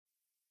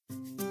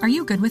Are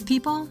you good with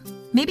people?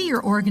 Maybe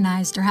you're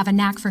organized or have a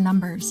knack for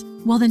numbers.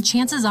 Well, then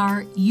chances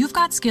are you've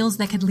got skills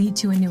that could lead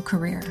to a new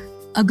career.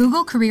 A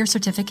Google Career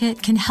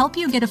Certificate can help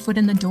you get a foot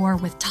in the door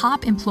with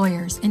top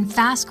employers in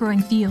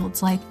fast-growing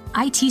fields like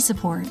IT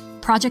support,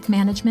 project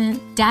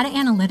management, data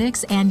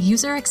analytics, and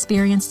user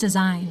experience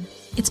design.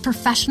 It's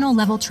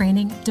professional-level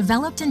training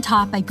developed and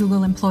taught by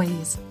Google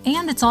employees.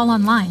 And it's all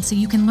online, so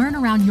you can learn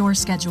around your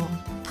schedule.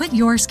 Put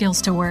your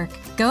skills to work.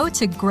 Go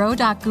to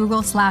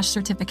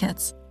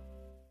grow.google/certificates.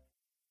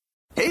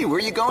 Hey, where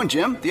are you going,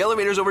 Jim? The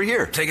elevator's over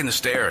here. Taking the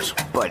stairs.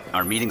 But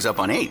our meeting's up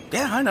on 8.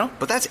 Yeah, I know.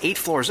 But that's 8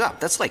 floors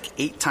up. That's like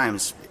 8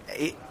 times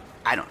 8.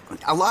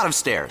 A lot of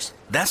stairs.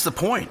 That's the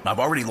point. I've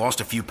already lost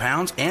a few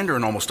pounds and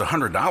earned almost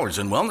 $100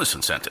 in wellness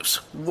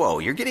incentives. Whoa,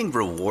 you're getting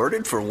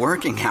rewarded for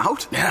working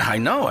out? Yeah, I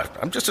know.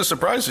 I'm just as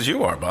surprised as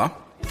you are, Bob.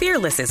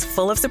 Fearless is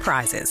full of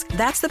surprises.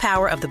 That's the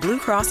power of the Blue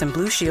Cross and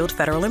Blue Shield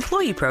Federal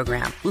Employee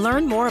Program.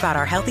 Learn more about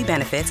our healthy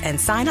benefits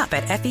and sign up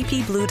at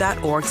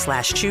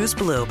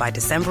fepblue.org/chooseblue by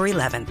December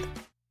 11th.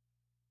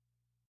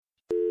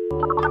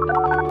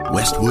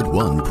 Westwood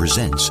One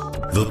presents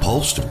The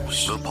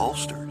Pollsters. The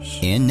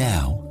Pollsters. And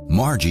now,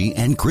 Margie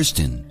and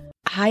Kristen.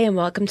 Hi, and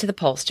welcome to The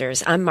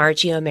Pollsters. I'm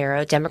Margie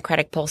Omero,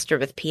 Democratic pollster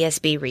with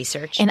PSB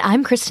Research. And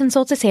I'm Kristen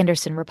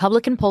Soltis-Anderson,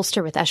 Republican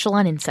pollster with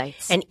Echelon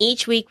Insights. And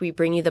each week we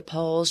bring you the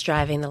polls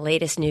driving the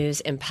latest news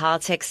in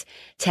politics,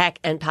 tech,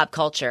 and pop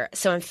culture.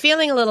 So I'm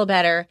feeling a little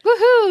better.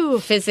 Woohoo!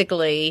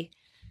 Physically.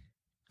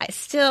 I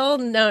still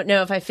don't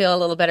know if I feel a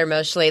little better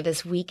emotionally.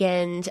 This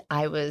weekend,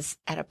 I was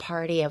at a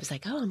party. I was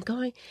like,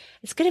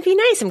 it's going to be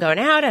nice. I'm going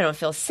out. I don't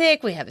feel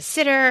sick. We have a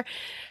sitter.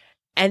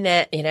 And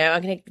then,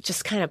 I'm going to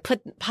just kind of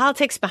put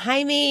politics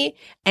behind me.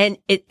 And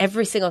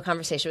every single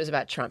conversation was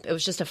about Trump. It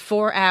was just a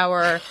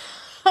 4-hour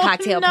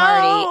cocktail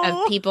party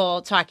of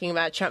people talking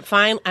about Trump.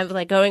 Fine. I'm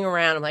like going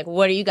around. I'm like,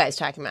 what are you guys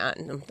talking about?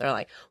 And they're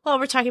like, well,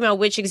 we're talking about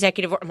which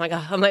executive. I'm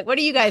like, what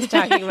are you guys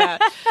talking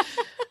about?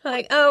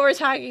 Like, we're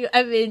talking,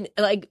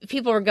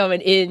 people were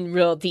going in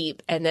real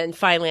deep. And then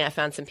finally I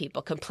found some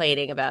people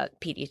complaining about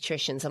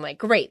pediatricians. I'm like,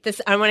 great,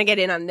 I want to get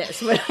in on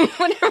this. This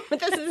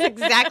is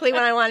exactly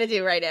what I want to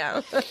do right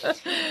now.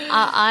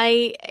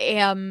 I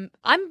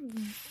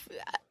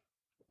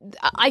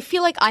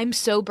feel like I'm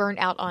so burnt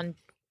out on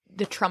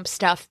the Trump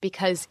stuff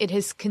because it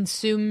has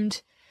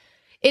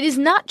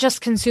not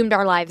just consumed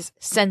our lives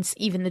since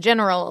even the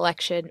general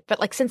election,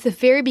 but since the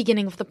very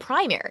beginning of the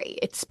primary.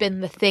 It's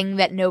been the thing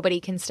that nobody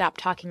can stop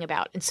talking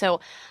about. And so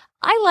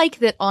I like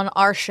that on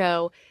our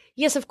show,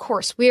 yes, of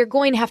course, we are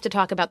going to have to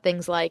talk about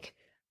things like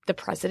the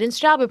president's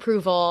job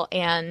approval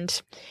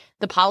and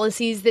the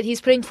policies that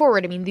he's putting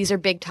forward. I mean, these are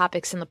big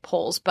topics in the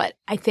polls, but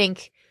I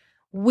think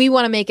we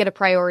want to make it a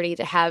priority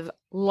to have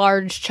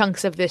large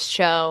chunks of this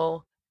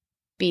show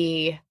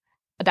be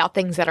about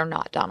things that are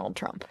not Donald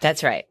Trump.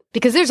 That's right.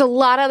 Because there's a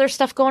lot of other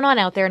stuff going on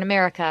out there in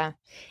America.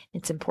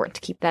 It's important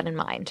to keep that in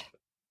mind.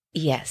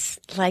 Yes,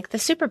 like the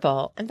Super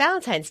Bowl and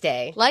Valentine's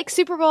Day. Like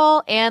Super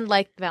Bowl and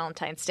like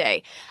Valentine's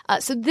Day.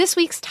 So this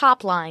week's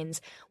top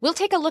lines, we'll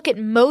take a look at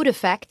mode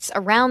effects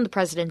around the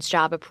president's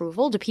job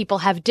approval. Do people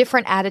have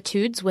different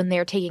attitudes when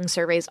they're taking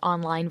surveys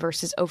online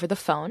versus over the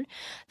phone?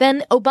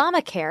 Then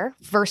Obamacare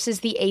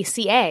versus the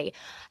ACA.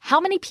 How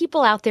many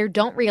people out there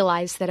don't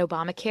realize that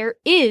Obamacare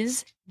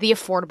is the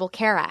Affordable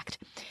Care Act?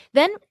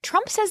 Then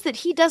Trump says that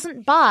he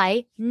doesn't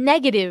buy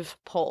negative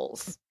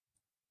polls,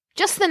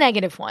 just the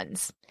negative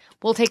ones.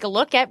 We'll take a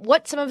look at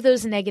what some of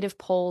those negative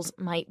polls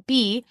might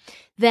be.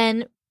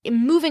 Then,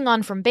 moving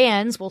on from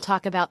bans, we'll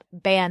talk about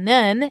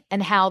Bannon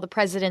and how the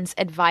president's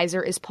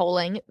advisor is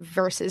polling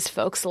versus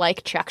folks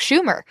like Chuck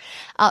Schumer.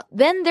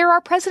 Then there are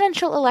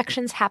presidential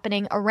elections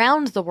happening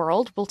around the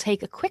world. We'll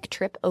take a quick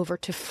trip over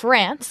to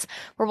France,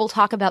 where we'll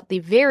talk about the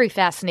very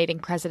fascinating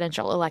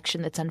presidential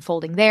election that's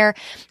unfolding there.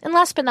 And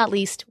last but not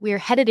least, we're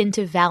headed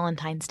into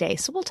Valentine's Day,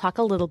 so we'll talk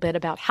a little bit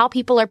about how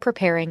people are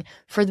preparing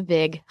for the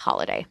big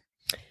holiday.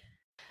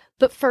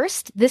 But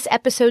first, this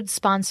episode's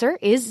sponsor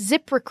is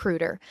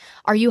ZipRecruiter.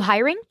 Are you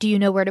hiring? Do you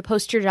know where to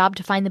post your job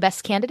to find the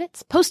best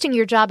candidates? Posting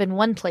your job in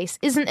one place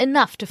isn't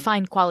enough to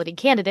find quality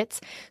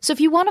candidates. So if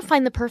you want to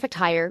find the perfect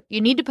hire,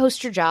 you need to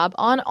post your job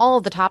on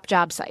all the top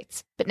job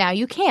sites. But now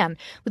you can.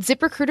 With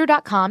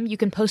ZipRecruiter.com, you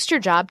can post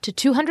your job to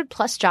 200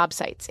 plus job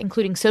sites,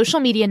 including social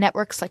media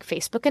networks like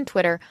Facebook and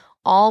Twitter,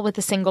 all with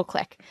a single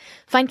click.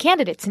 Find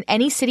candidates in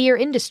any city or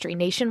industry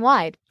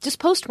nationwide. Just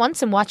post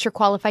once and watch your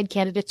qualified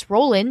candidates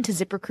roll in to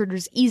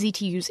ZipRecruiter's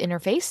easy-to-use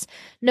interface.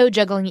 No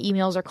juggling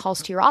emails or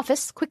calls to your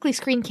office. Quickly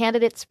screen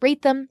candidates,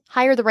 rate them,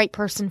 hire the right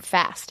person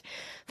fast.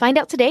 Find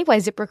out today why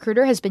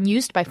ZipRecruiter has been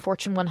used by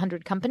Fortune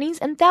 100 companies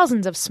and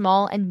thousands of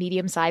small and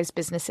medium-sized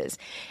businesses.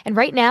 And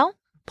right now,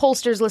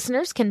 Pollsters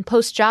listeners can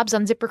post jobs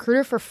on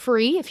ZipRecruiter for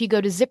free if you go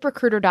to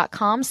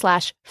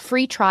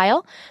ZipRecruiter.com/free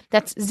trial.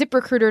 That's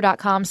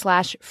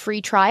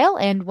ZipRecruiter.com/free trial.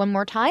 And one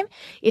more time,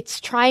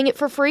 it's trying it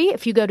for free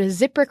if you go to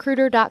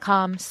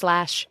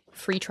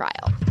ZipRecruiter.com/free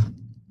trial.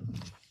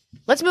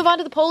 Let's move on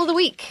to the poll of the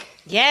week.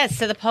 Yes,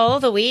 so the poll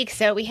of the week.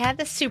 So we had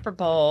the Super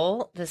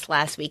Bowl this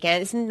last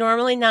weekend. It's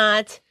normally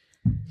not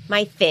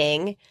my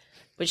thing.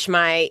 which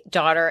my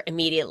daughter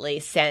immediately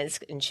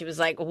sensed. And she was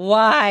like,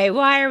 why?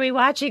 Why are we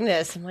watching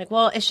this? I'm like,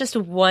 well, it's just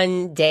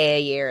one day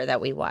a year that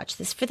we watch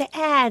this for the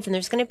ads. And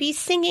there's going to be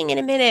singing in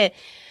a minute.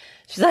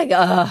 She's like,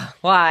 oh,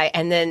 why?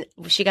 And then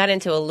she got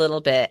into a little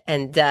bit.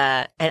 And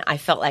I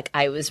felt like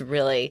I was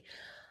really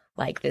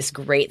like this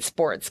great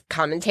sports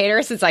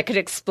commentator, since I could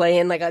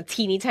explain like a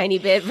teeny tiny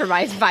bit for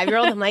my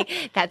 5-year-old. I'm like,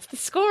 that's the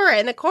score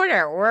in the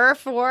corner. We're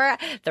for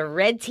the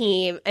red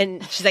team.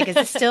 And she's like, is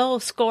the still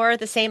score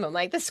the same? I'm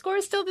like, the score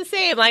is still the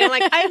same.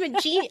 Like, I'm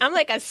a genius. I'm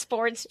like a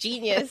sports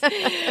genius.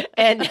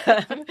 And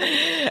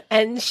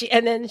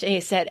then she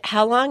said,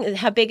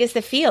 how big is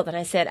the field? And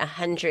I said,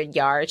 100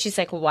 yards. She's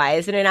like, why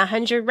isn't it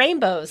 100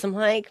 rainbows? I'm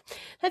like,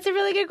 that's a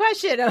really good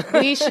question.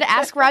 We should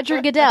ask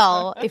Roger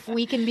Goodell if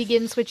we can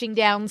begin switching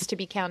downs to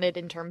be counted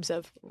in terms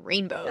of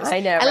rainbows. I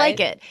know, I right? like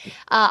it.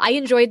 I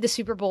enjoyed the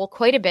Super Bowl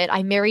quite a bit.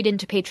 I married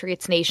into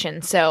Patriots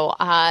Nation, so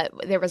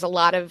there was a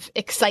lot of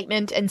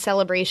excitement and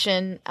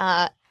celebration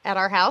at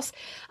our house.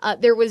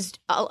 There was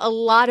a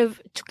lot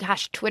of,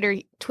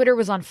 Twitter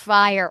was on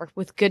fire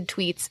with good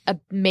tweets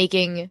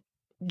making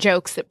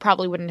jokes that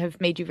probably wouldn't have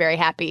made you very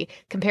happy,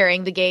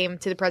 comparing the game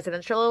to the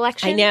presidential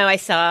election. I know. I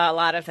saw a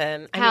lot of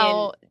them.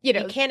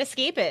 You can't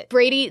escape it.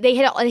 Brady, they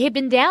had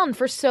been down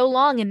for so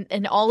long,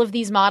 and all of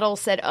these models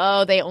said,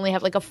 oh, they only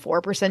have like a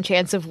 4%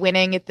 chance of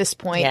winning at this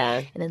point.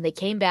 Yeah. And then they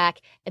came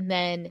back, and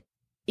then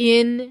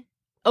in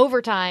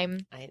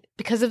overtime,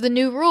 because of the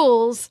new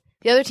rules,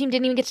 the other team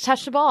didn't even get to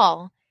touch the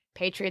ball.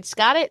 Patriots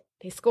got it.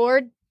 They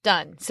scored.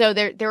 Done. So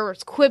there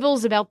was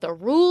quibbles about the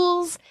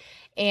rules,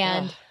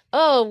 and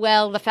oh,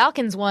 well, the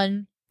Falcons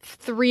won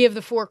 3 of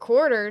the 4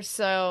 quarters,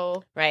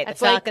 so right, that's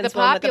the Falcons like the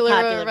won with the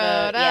popular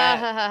vote.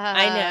 Yeah.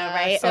 I know,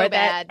 right? So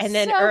bad. And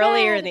then so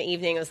earlier bad. in the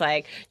evening, it was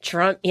like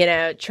Trump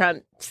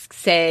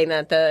saying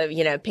that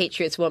the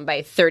Patriots won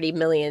by 30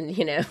 million.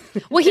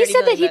 Well, he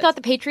said that he votes. thought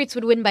the Patriots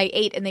would win by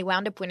 8, and they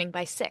wound up winning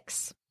by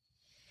 6.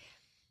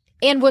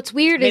 And what's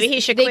weird is maybe he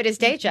should quit his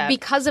day job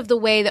because of the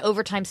way the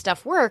overtime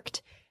stuff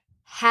worked.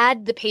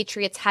 Had the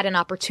Patriots had an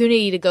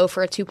opportunity to go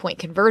for a 2-point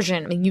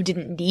conversion, I mean, you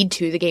didn't need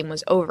to. The game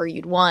was over.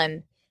 You'd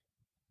won.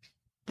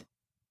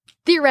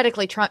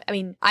 Theoretically,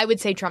 I would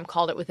say Trump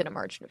called it within a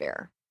margin of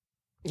error.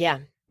 Yeah.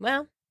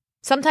 Well,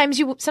 sometimes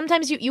you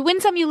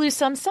win some, you lose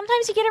some.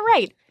 Sometimes you get it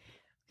right.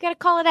 You got to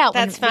call it out.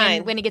 That's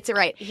fine when he gets it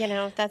right.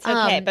 That's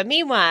okay. But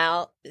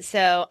meanwhile,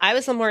 so I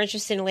was a little more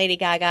interested in Lady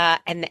Gaga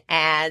and the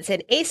ads.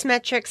 And Ace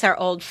Metrics, our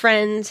old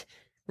friend,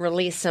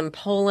 released some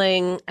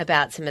polling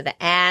about some of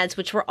the ads,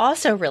 which were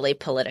also really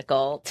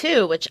political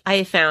too, which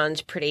I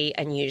found pretty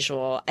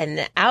unusual. And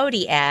the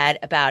Audi ad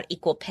about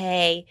equal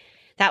pay,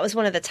 that was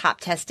one of the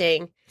top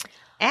testing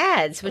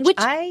ads, which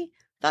I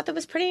thought that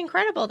was pretty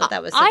incredible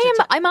that was such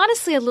I'm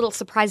honestly a little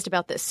surprised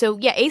about this. So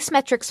yeah, Ace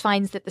Metrics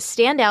finds that the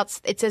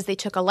standouts, it says they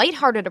took a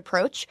lighthearted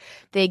approach,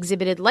 they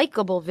exhibited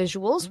likable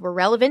visuals, were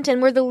relevant,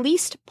 and were the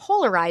least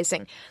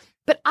polarizing.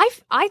 But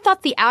I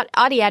thought the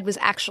Audi ad was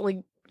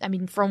actually,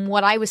 from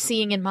what I was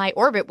seeing in my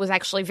orbit, was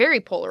actually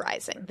very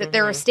polarizing. That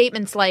there are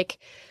statements like,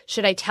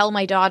 should I tell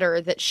my daughter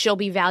that she'll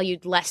be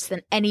valued less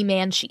than any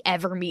man she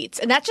ever meets?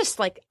 And that's just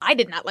like, I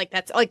did not like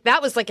that. Like,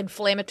 that was like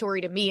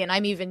inflammatory to me. And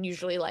I'm even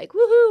usually like,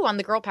 woohoo, on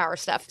the girl power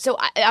stuff. So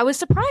I was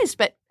surprised.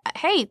 But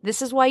hey,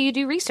 this is why you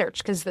do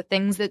research, because the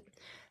things that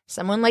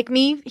someone like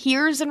me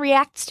hears and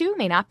reacts to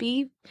may not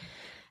be.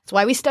 That's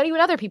why we study what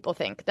other people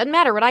think. Doesn't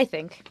matter what I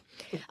think.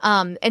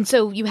 And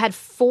so you had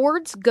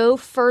Ford's Go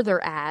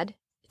Further ad.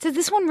 So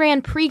this one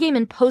ran pregame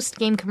and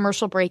postgame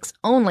commercial breaks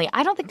only.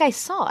 I don't think I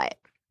saw it.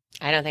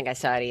 I don't think I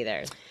saw it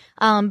either.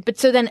 But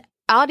so then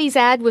Audi's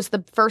ad was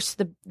the first,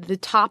 the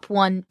top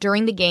one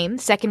during the game.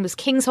 Second was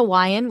King's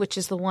Hawaiian, which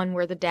is the one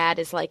where the dad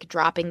is like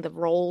dropping the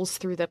rolls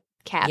through the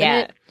cabinet.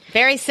 Yeah,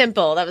 very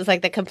simple. That was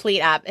like the complete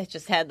app. It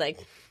just had like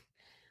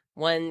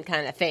one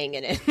kind of thing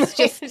in it.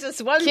 It's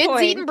just one kids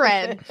point. Eating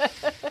bread.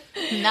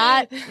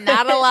 Not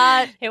a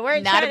lot. It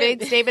weren't not a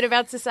big statement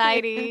about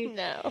society.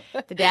 No.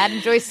 The dad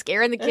enjoys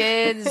scaring the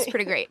kids. It's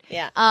pretty great.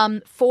 Yeah.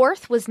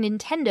 Fourth was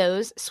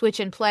Nintendo's Switch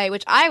and Play,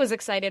 which I was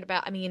excited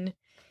about.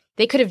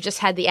 They could have just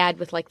had the ad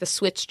with like the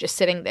Switch just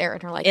sitting there,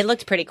 and are like, it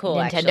looked pretty cool.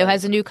 Nintendo actually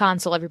has a new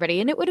console,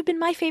 everybody, and it would have been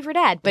my favorite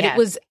ad. But it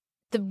was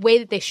the way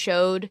that they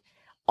showed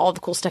all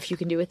the cool stuff you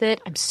can do with it.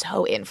 I'm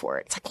so in for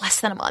it. It's like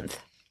less than a month.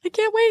 I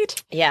can't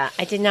wait. Yeah,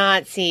 I did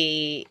not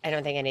see, I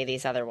don't think, any of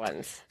these other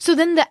ones. So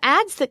then the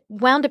ads that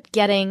wound up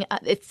getting,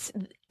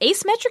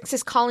 Ace Metrics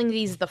is calling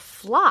these the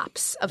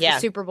flops of the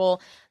Super Bowl.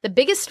 The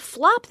biggest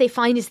flop they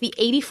find is the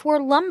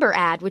 84 Lumber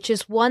ad, which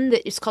is one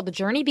that is called The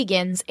Journey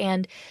Begins.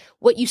 And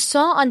what you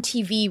saw on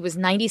TV was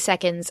 90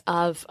 seconds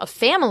of a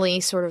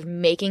family sort of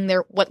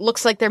what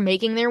looks like they're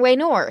making their way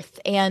north.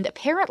 And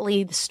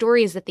apparently the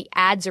story is that the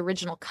ad's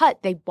original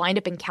cut, they wind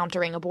up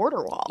encountering a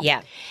border wall.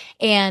 Yeah.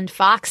 And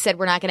Fox said,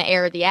 we're not going to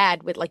air the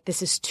ad with like,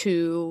 this is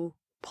too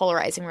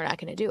polarizing, we're not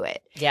going to do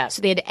it. Yeah. So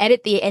they had to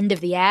edit the end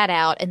of the ad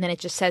out, and then it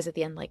just says at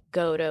the end, like,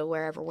 go to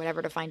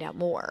whatever to find out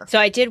more. So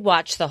I did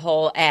watch the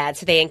whole ad.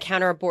 So they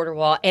encounter a border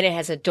wall, and it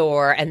has a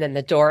door, and then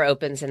the door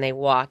opens and they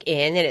walk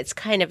in, and it's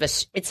kind of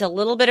it's a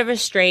little bit of a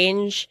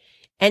strange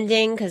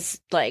ending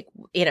because, like,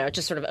 you know, it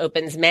just sort of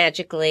opens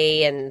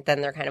magically and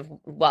then they're kind of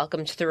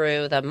welcomed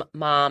through the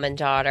mom and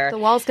daughter. The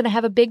wall's going to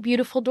have a big,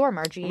 beautiful door,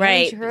 Margie.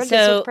 Right. Haven't you heard? So,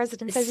 That's what the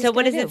president says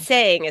what is it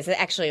saying? Is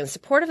it actually in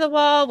support of the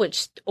wall,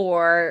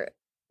 or,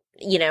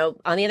 you know,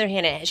 on the other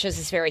hand, it shows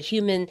this very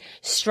human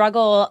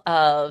struggle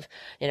of,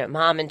 you know,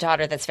 mom and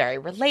daughter that's very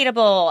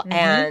relatable. Mm-hmm.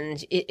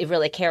 And it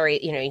really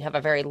carries, you know, you have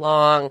a very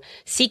long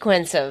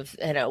sequence of,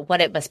 you know, what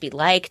it must be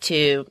like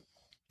to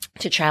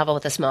travel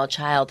with a small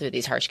child through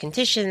these harsh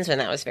conditions, and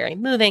that was very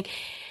moving.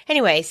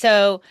 Anyway,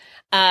 so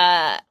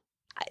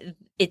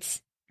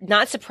it's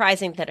not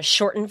surprising that a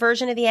shortened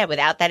version of the ad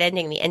without that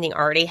ending, the ending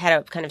already had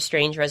a kind of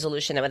strange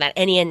resolution that without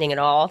any ending at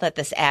all, that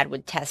this ad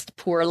would test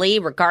poorly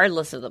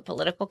regardless of the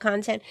political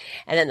content.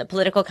 And then the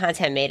political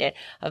content made it,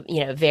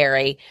 you know,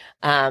 very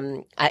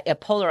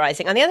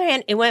polarizing. On the other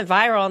hand, it went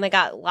viral and they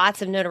got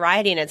lots of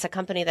notoriety, and it's a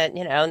company that,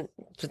 you know,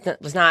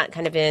 was not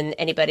kind of in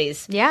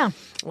anybody's,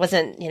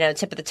 wasn't, you know,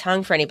 tip of the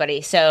tongue for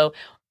anybody. So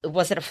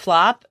was it a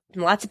flop?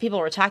 Lots of people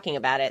were talking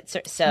about it.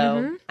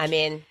 So I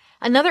mean,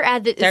 another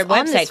ad that is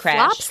on this crashed.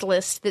 flops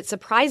list that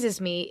surprises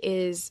me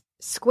is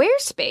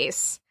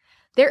Squarespace.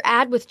 Their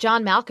ad with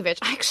John Malkovich.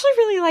 I actually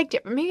really liked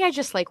it, but maybe I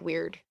just like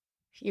weird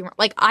humor.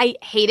 Like, I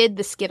hated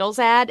the Skittles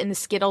ad, and the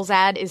Skittles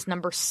ad is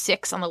number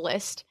 6 on the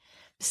list.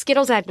 The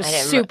Skittles ad was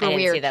super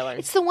weird. See that one.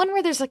 It's the one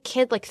where there's a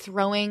kid like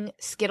throwing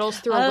Skittles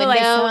through a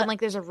window, and like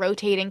there's a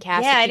rotating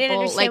cast of people. I didn't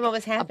understand like what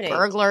was happening. A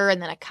burglar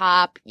and then a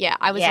cop. Yeah,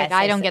 I was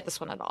I don't get this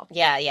one at all.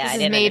 Yeah,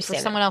 this I is made for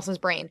someone else's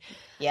brain.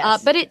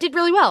 Yes. But it did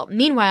really well.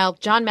 Meanwhile,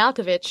 John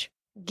Malkovich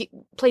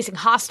placing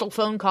hostile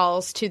phone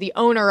calls to the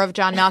owner of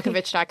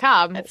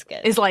johnmalkovich.com That's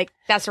good. is like,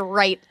 that's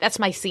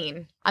my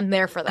scene. I'm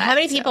there for that. How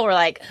many people were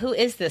like, who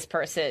is this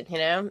person? You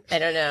know? I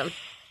don't know.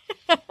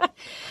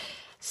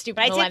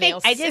 Stupid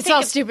millennials. It's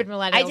all stupid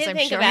millennials,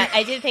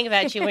 I did think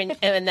about you when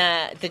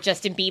the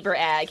Justin Bieber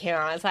ad came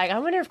on. I was like, I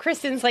wonder if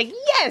Kristen's like,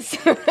 yes,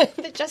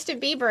 the Justin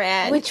Bieber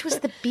ad. Which was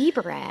the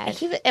Bieber ad?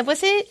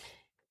 Was it?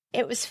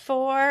 It was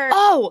for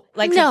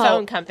the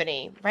phone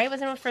company, right?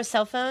 Wasn't it for a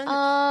cell phone?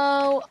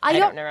 Oh, I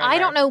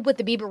don't know what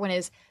the Bieber one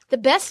is. The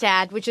best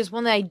ad, which is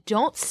one that I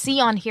don't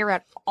see on here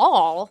at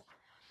all,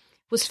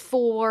 was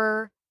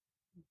for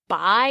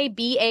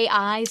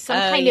BAI, some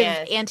kind of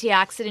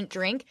antioxidant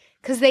drink,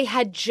 because they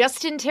had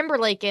Justin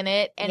Timberlake in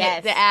it, and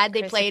the ad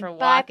they played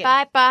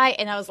bye,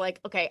 and I was like,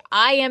 okay,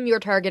 I am your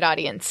target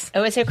audience.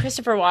 Oh, was it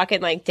Christopher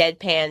Walken, like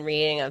deadpan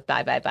reading of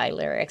bye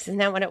lyrics? Isn't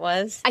that what it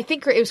was? I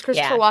think it was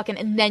Christopher Walken,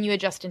 and then you had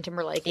Justin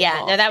Timberlake.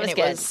 Yeah, no, that was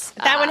good.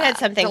 That one had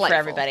something delightful. For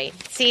everybody.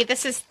 See,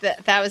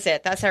 that was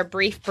it. That's our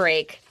brief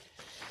break.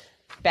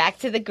 Back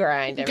to the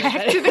grind, everybody.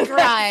 Back to the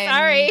grind.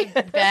 Sorry.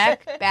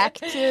 Back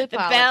to the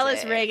politics. bell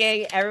is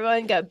ringing.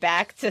 Everyone go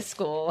back to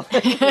school.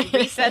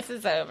 Recess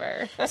is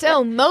over.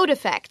 So, mode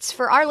effects.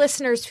 For our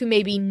listeners who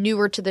may be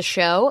newer to the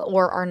show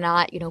or are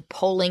not, you know,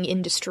 polling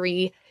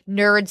industry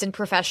nerds and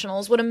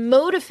professionals, what a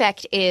mode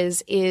effect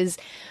is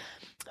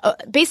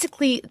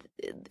basically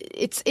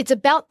it's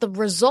about the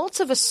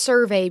results of a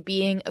survey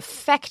being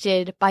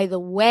affected by the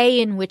way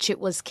in which it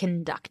was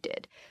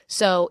conducted.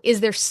 So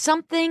is there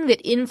something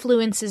that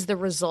influences the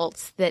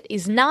results that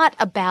is not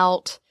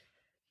about,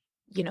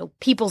 you know,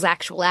 people's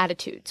actual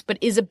attitudes, but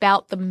is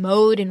about the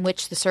mode in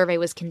which the survey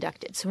was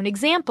conducted? So an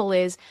example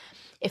is,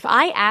 if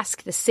I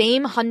ask the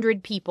same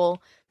 100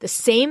 people the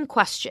same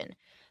question,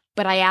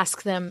 but I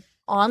ask them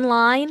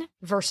online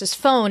versus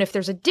phone, if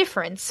there's a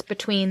difference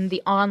between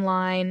the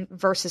online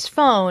versus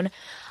phone,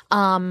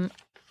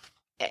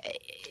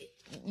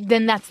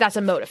 then that's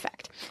a mode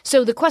effect.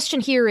 So the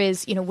question here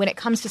is, you know, when it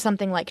comes to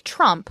something like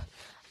Trump,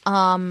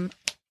 are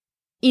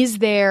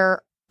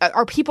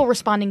people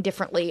responding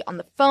differently on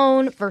the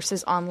phone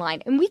versus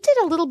online? And we talked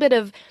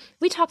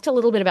a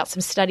little bit about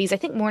some studies. I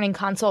think Morning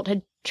Consult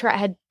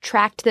had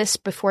tracked this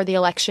before the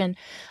election.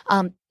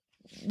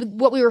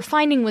 What we were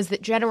finding was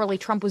that generally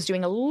Trump was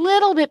doing a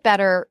little bit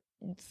better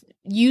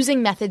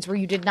using methods where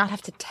you did not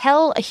have to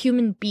tell a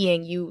human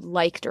being you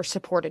liked or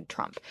supported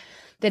Trump.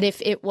 That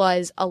if it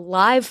was a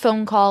live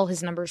phone call,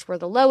 his numbers were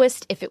the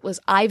lowest. If it was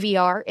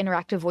IVR,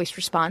 interactive voice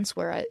response,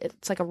 where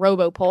it's like a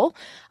robo-poll,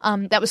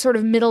 that was sort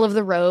of middle of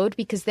the road,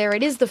 because there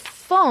it is, the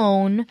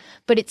phone,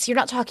 but you're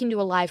not talking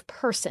to a live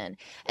person.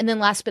 And then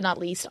last but not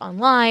least,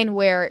 online,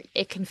 where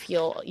it can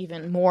feel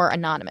even more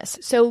anonymous.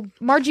 So,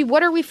 Margie,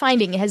 what are we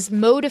finding? Has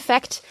mode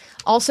effect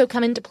also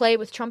come into play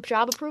with Trump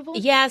job approval?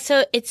 Yeah,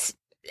 so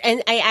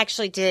and I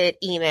actually did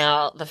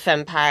email the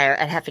Fempire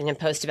at Huffington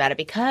Post about it,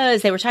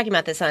 because they were talking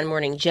about this on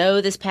Morning Joe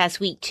this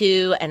past week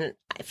too, and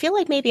I feel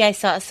like maybe I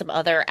saw some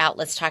other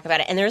outlets talk about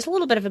it, and there's a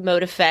little bit of a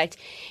mode effect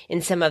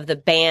in some of the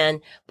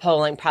ban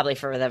polling, probably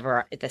for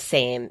the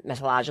same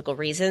methodological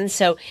reasons.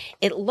 So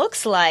it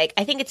looks like,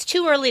 I think it's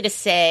too early to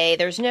say.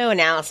 There's no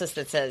analysis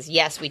that says,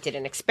 yes, we did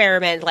an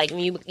experiment. Like,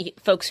 you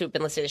folks who've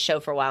been listening to the show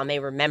for a while may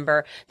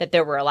remember that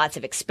there were lots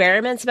of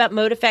experiments about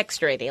mode effects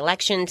during the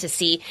election to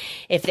see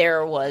if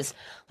there was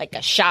like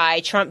a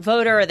shy Trump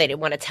voter, or they didn't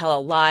want to tell a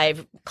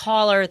live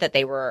caller that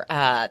they were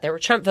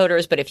Trump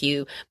voters. But if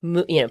you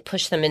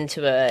push them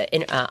into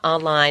a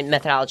online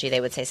methodology,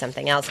 they would say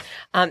something else.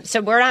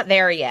 So we're not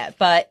there yet,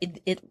 but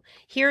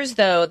here's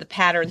though the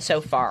pattern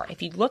so far.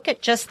 If you look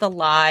at just the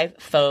live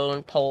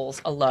phone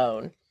polls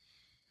alone,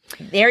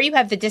 there you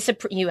have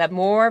you have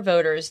more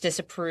voters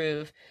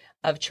disapprove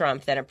of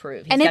Trump than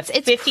approve. And it's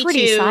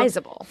pretty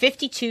sizable.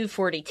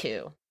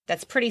 52-42.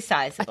 That's pretty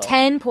sizable. A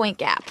 10-point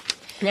gap.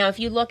 Now, if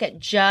you look at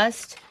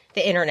just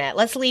the internet,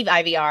 let's leave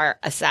IVR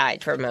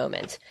aside for a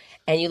moment,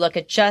 and you look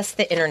at just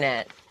the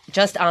internet,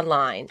 just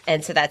online.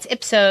 And so that's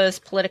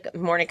Ipsos,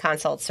 Morning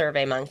Consult,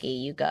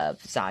 SurveyMonkey, YouGov,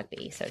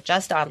 Zogby. So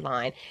just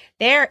online.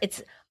 There,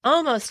 it's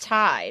almost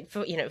tied.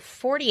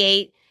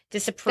 48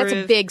 disapprove.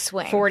 That's a big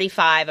swing.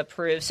 45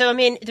 approve. So, I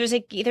mean, there's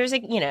a,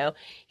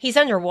 he's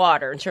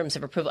underwater in terms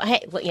of approval.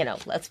 Hey,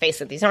 let's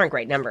face it, these aren't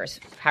great numbers,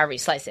 however you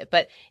slice it,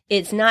 but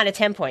it's not a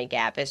 10-point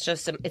gap. It's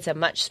just, it's a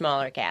much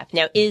smaller gap.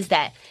 Now, is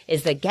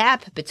the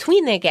gap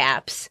between the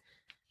gaps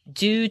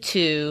due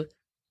to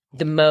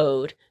the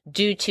mode,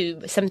 due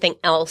to something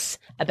else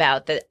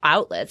about the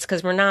outlets?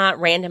 Because we're not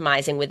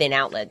randomizing within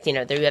outlets. You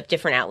have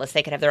different outlets.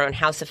 They could have their own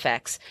house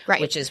effects, right,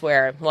 which is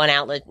where one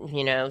outlet,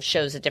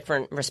 shows a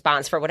different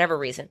response for whatever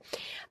reason.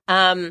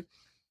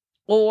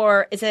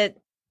 Or is it,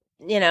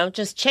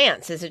 just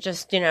chance? Is it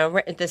just,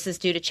 this is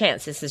due to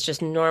chance? This is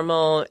just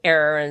normal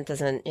error and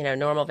doesn't,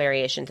 normal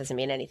variation doesn't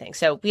mean anything.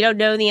 So we don't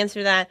know the answer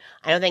to that.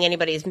 I don't think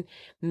anybody's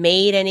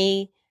made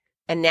any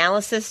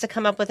analysis to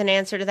come up with an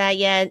answer to that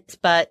yet,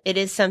 but it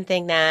is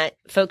something that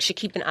folks should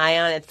keep an eye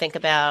on and think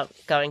about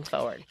going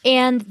forward.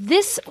 And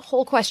this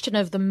whole question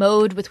of the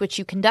mode with which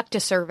you conduct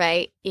a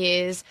survey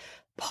is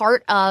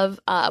part of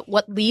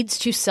what leads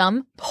to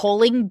some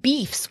polling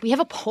beefs. We have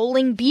a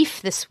polling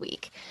beef this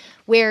week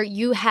where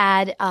you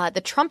had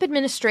the Trump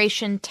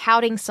administration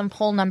touting some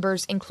poll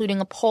numbers,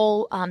 including a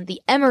poll, the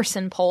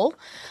Emerson poll,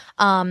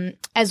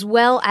 as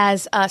well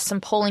as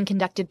some polling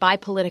conducted by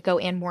Politico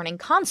and Morning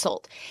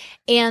Consult.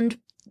 And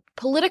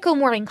Politico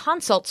Morning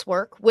Consult's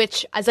work,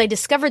 which, as I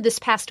discovered this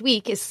past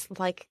week, is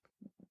like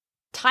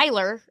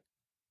Tyler,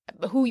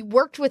 who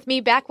worked with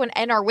me back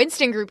in our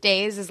Winston Group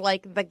days, is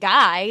like the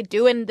guy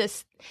doing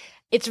this.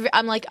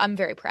 I'm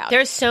very proud.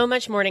 There's so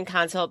much Morning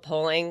Consult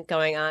polling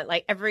going on.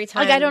 Like every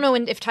time. I don't know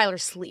if Tyler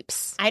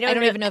sleeps. I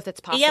don't even know if that's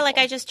possible. Yeah,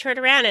 I just turned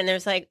around and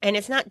there's and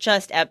it's not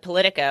just at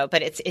Politico,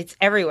 but it's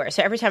everywhere.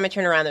 So every time I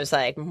turn around, there's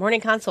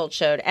Morning Consult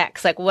showed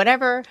X.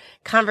 Whatever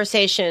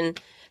conversation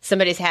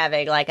somebody's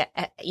having,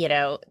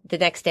 the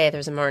next day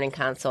there's a Morning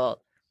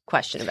Consult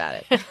question about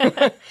it.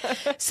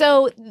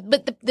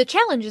 But the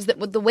challenge is that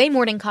with the way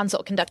Morning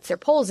Consult conducts their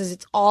polls is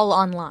it's all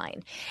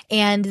online,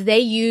 and they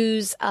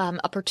use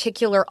a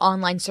particular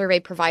online survey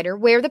provider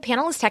where the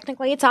panel is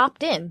technically it's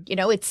opt-in.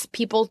 It's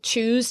people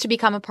choose to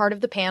become a part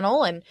of the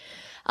panel, and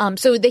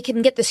so they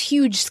can get this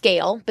huge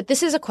scale. But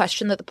this is a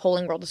question that the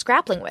polling world is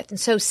grappling with, and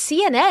so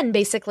CNN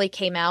basically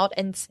came out,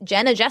 and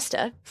Jenna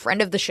Jesta,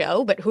 friend of the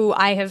show, but who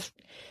I have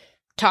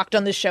talked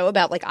on this show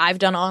about, I've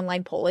done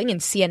online polling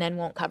and CNN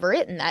won't cover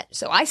it. And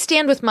so I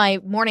stand with my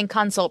Morning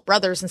Consult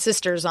brothers and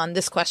sisters on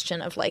this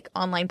question of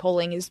online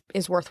polling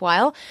is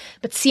worthwhile,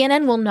 but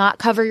CNN will not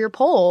cover your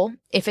poll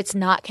if it's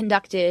not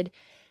conducted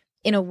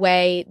in a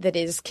way that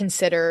is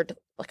considered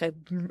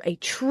a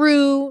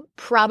true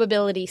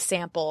probability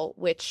sample,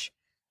 which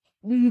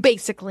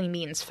basically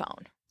means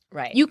phone.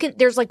 Right.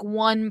 There's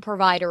one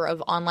provider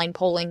of online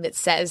polling that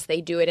says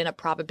they do it in a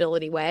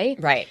probability way.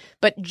 Right.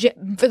 But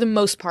for the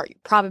most part,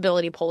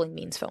 probability polling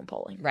means phone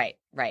polling. Right.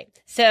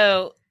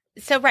 So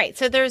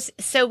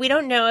we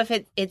don't know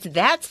if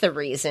that's the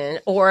reason,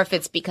 or if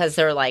it's because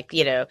they're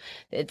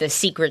the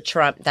secret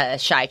Trump, the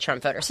shy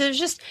Trump voter. So there's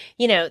just,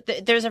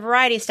 there's a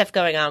variety of stuff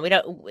going on.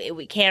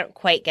 We can't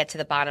quite get to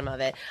the bottom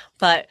of it,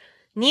 but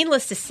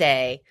needless to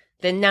say,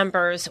 the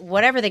numbers,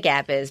 whatever the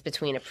gap is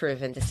between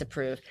approve and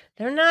disapprove,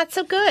 they're not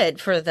so good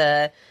for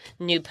the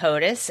new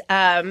POTUS.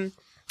 And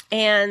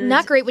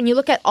not great. When you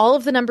look at all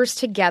of the numbers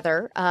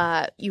together,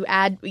 you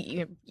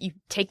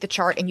take the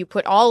chart and you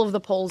put all of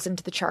the polls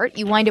into the chart,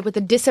 you wind up with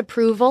a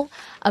disapproval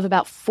of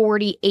about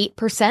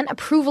 48%,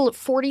 approval at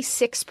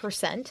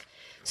 46%.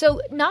 So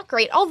not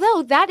great.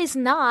 Although that is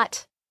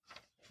not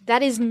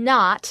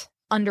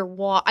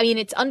underwater. I mean,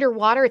 it's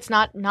underwater. It's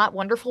not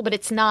wonderful, but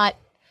it's not.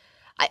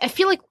 I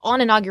feel like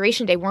on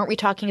Inauguration Day, weren't we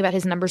talking about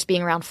his numbers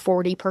being around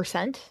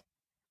 40%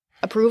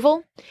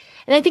 approval?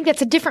 And I think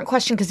that's a different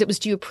question because it was,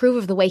 do you approve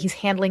of the way he's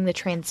handling the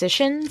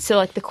transition?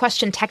 So the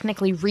question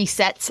technically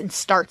resets and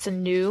starts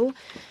anew.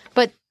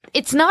 But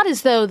it's not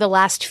as though the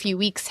last few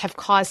weeks have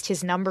caused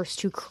his numbers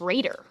to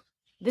crater.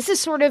 This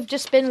has sort of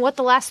just been what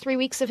the last 3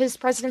 weeks of his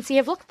presidency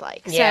have looked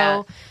like.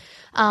 Yeah.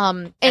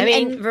 So,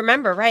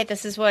 remember, right,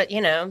 this is what,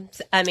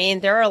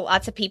 there are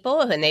lots of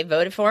people and they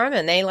voted for him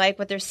and they like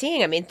what they're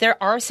seeing. I mean,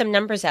 there are some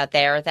numbers out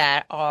there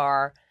that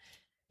are,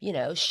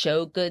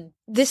 show good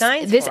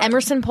signs. This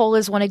Emerson poll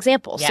is one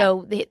example. Yeah.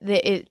 So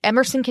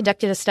Emerson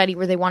conducted a study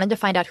where they wanted to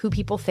find out who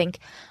people think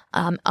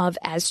of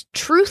as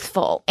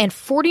truthful. And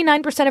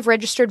 49% of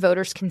registered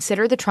voters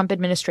consider the Trump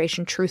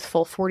administration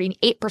truthful.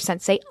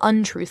 48% say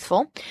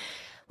untruthful,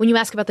 When you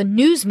ask about the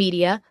news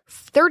media,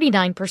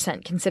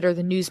 39% consider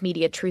the news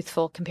media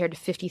truthful compared to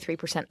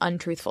 53%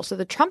 untruthful. So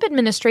the Trump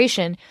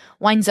administration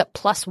winds up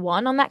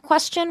 +1 on that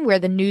question, where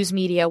the news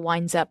media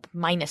winds up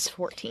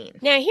 -14.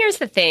 Now, here's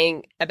the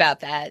thing about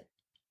that,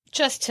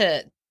 just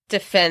to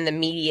defend the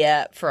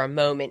media for a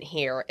moment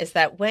here, is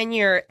that when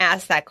you're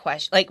asked that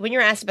question, like when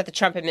you're asked about the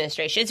Trump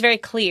administration, it's very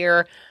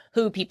clear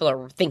who people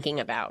are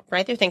thinking about,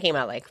 right? They're thinking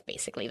about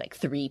basically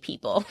three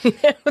people.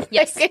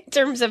 Yes. In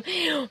terms of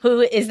who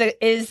is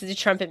the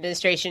Trump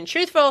administration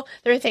truthful,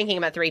 they're thinking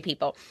about three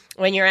people.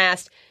 When you're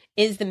asked,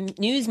 is the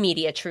news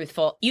media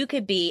truthful?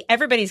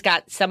 Everybody's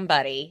got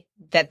somebody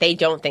that they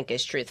don't think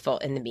is truthful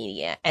in the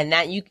media. And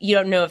that you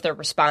don't know if they're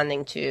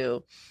responding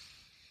to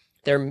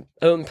their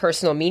own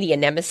personal media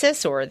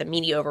nemesis or the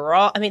media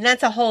overall. I mean,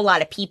 that's a whole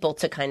lot of people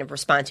to kind of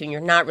respond to, and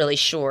you're not really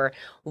sure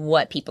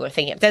what people are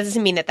thinking. That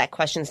doesn't mean that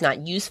question's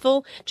not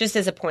useful, just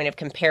as a point of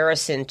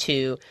comparison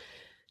to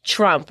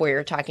Trump, where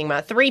you're talking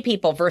about three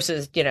people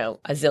versus, a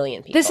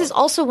zillion people. This is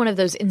also one of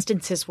those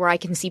instances where I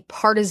can see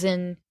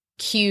partisan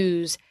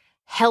cues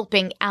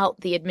helping out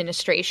the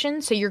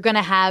administration. So you're going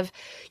to have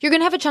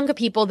a chunk of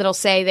people that'll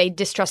say they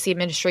distrust the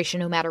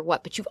administration no matter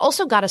what, but you've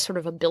also got a sort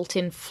of a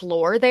built-in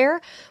floor there,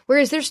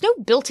 whereas there's no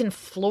built-in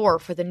floor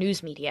for the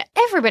news media.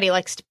 Everybody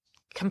likes to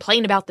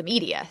complain about the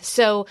media.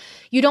 So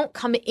you don't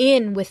come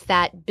in with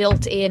that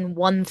built-in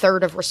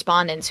 1/3 of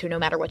respondents who, no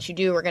matter what you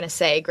do, are going to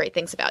say great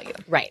things about you.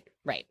 Right.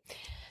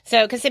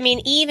 So, because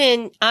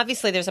even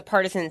obviously there's a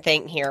partisan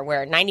thing here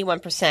where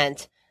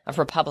 91% of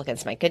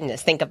Republicans, my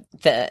goodness, think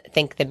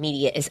the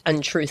media is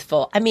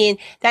untruthful. I mean,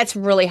 that's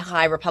really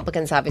high.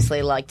 Republicans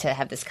obviously like to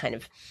have this kind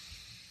of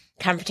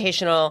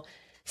confrontational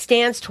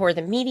stance toward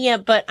the media,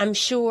 but I'm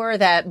sure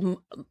that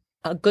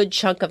a good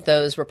chunk of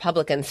those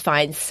Republicans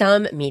find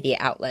some media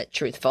outlet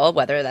truthful,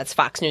 whether that's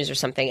Fox News or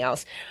something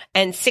else.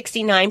 And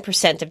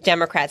 69% of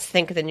Democrats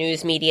think the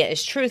news media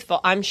is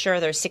truthful. I'm sure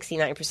there's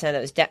 69%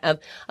 of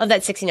those of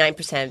that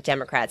 69% of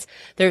Democrats,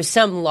 there's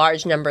some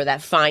large number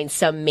that find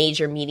some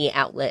major media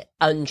outlet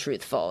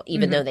untruthful,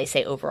 even though they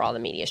say overall the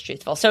media is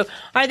truthful. So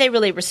are they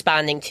really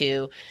responding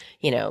to,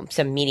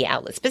 some media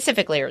outlet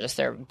specifically, or just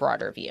their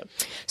broader view?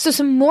 So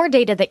some more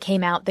data that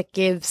came out that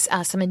gives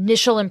some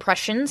initial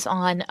impressions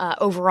on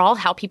overall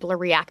how people are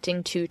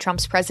reacting to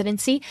Trump's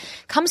presidency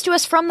comes to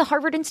us from the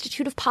Harvard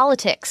Institute of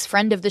Politics.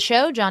 Friend of the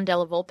show, John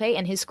Della Volpe,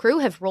 and his crew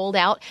have rolled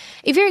out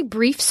a very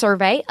brief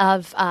survey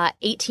of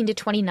 18 to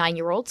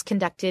 29-year-olds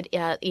conducted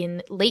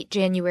in late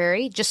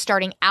January, just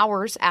starting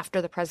hours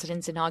after the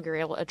president's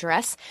inaugural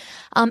address,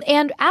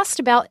 and asked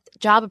about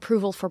job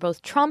approval for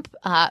both Trump,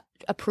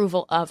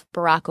 approval of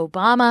Barack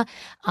Obama.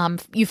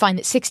 You find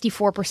that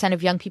 64%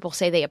 of young people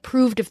say they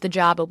approved of the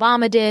job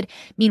Obama did.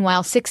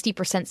 Meanwhile,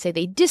 60% say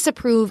they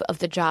disapprove of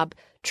the job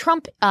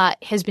Trump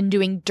has been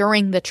doing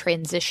during the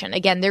transition.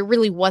 Again, there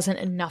really wasn't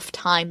enough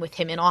time with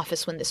him in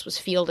office when this was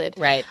fielded.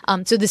 Right.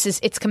 So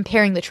it's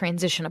comparing the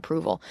transition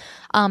approval.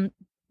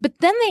 But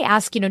then they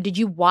ask, did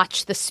you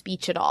watch the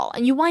speech at all?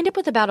 And you wind up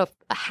with about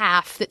a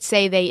half that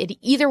say they had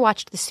either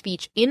watched the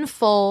speech in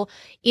full,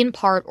 in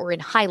part, or in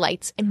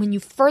highlights. And when you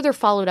further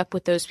followed up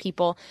with those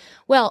people,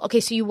 well, okay,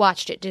 so you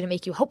watched it. Did it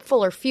make you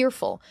hopeful or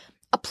fearful?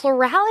 A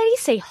plurality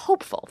say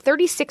hopeful.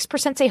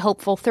 36% say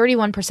hopeful,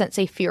 31%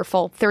 say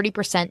fearful,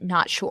 30%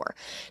 not sure.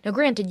 Now,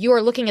 granted, you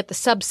are looking at the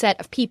subset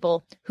of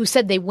people who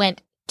said they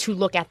went to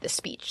look at the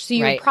speech. So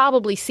you're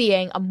probably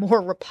seeing a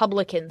more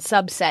Republican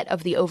subset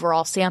of the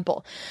overall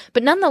sample.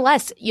 But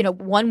nonetheless,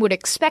 one would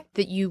expect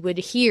that you would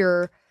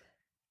hear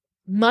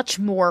much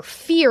more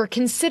fear,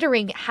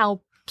 considering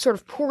how sort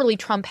of poorly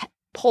Trump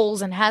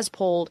polls and has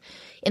polled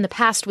in the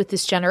past with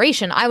this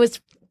generation. I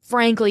was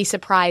frankly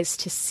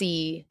surprised to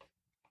see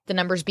the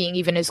numbers being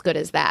even as good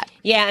as that.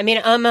 Yeah, I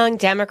mean, among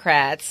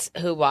Democrats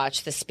who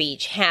watched the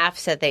speech, half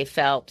said they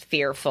felt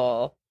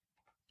fearful.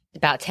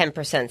 About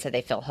 10% said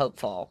they feel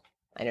hopeful.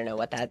 I don't know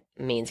what that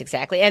means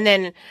exactly. And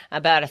then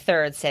about a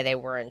third say they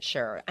weren't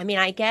sure. I mean,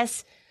 I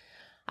guess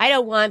I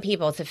don't want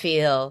people to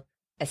feel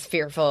as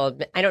fearful.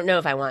 I don't know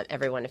if I want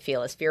everyone to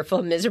feel as fearful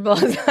and miserable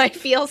as I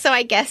feel. So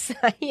I guess,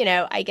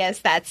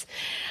 that's,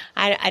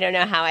 I don't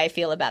know how I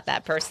feel about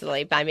that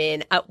personally. But I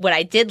mean, what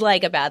I did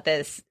like about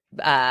this,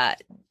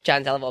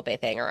 John Della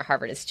Volpe thing, or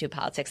Harvard Institute of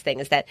Politics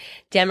thing, is that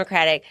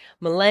Democratic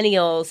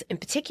millennials in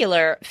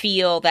particular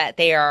feel that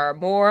they are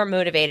more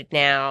motivated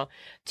now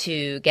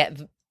to get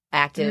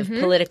active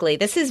politically.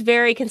 This is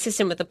very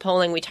consistent with the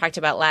polling we talked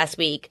about last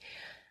week.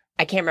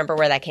 I can't remember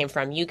where that came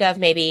from. YouGov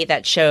maybe,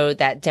 that showed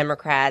that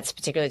Democrats,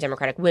 particularly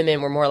Democratic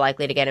women, were more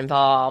likely to get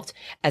involved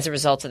as a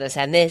result of this.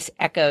 And this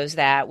echoes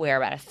that, where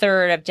about a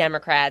third of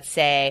Democrats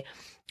say,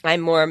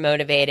 I'm more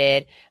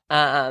motivated.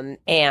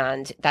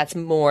 And that's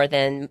more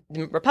than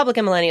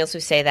Republican millennials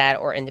who say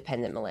that, or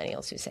independent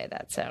millennials who say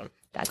that. So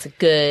that's a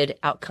good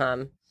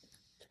outcome,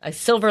 a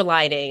silver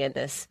lining in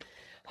this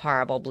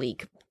horrible,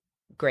 bleak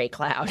gray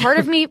cloud. Part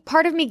of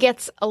me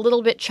gets a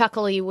little bit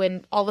chuckly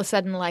when all of a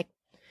sudden,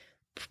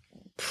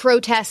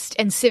 protest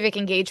and civic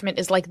engagement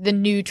is the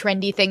new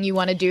trendy thing you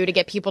want to do to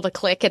get people to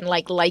click and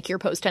like your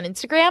post on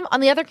Instagram.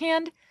 On the other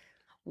hand,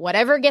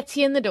 whatever gets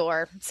you in the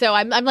door. So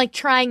I'm like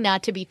trying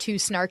not to be too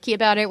snarky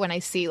about it when I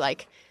see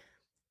like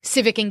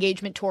civic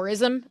engagement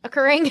tourism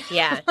occurring.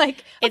 Yeah.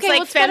 Like, it's okay, like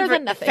well, it's better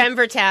than nothing.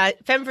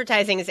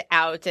 Femvertising is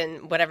out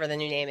and whatever the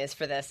new name is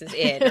for this is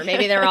in. Or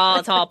maybe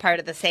it's all part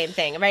of the same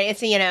thing, right?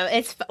 It's,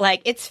 it's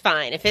like, it's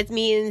fine. If it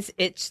means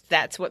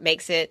that's what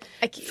makes it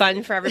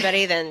fun for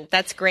everybody, then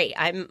that's great.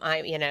 Have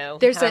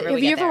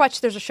you ever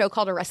watched, there's a show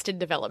called Arrested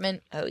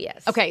Development? Oh,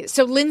 yes. Okay.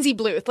 So Lindsay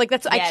Bluth, like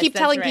I keep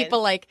telling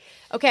people like,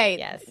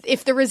 okay,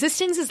 if the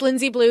resistance is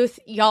Lindsay Bluth,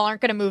 y'all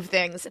aren't going to move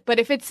things. But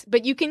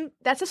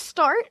that's a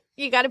start.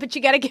 You got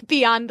to get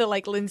beyond the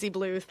like Lindsay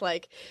Bluth,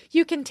 like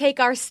you can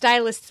take our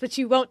stylists, but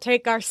you won't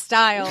take our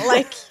style.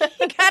 Like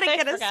you got to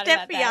get a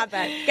step beyond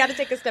that. You got to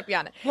take a step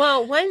beyond it.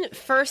 Well, one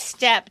first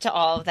step to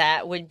all of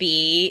that would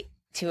be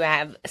to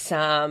have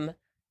some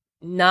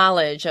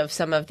knowledge of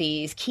some of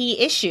these key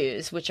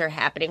issues which are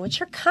happening,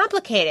 which are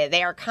complicated.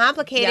 They are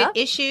complicated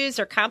issues,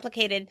 are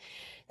complicated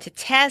to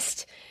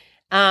test.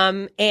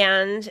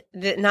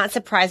 Not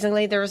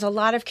surprisingly, there was a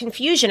lot of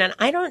confusion. And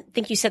I don't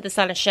think you said this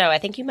on a show. I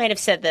think you might have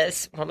said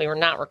this when we were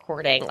not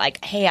recording.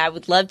 Like, hey, I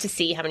would love to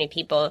see how many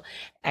people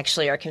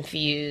actually are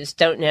confused,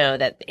 don't know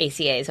that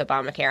ACA is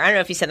Obamacare. I don't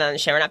know if you said that on the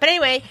show or not. But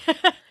anyway.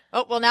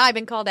 Oh, well, now I've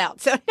been called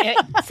out. So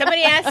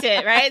somebody asked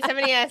it, right?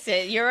 Somebody asked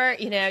it.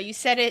 You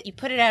said it, you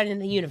put it out in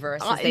the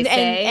universe, as they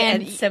say,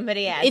 and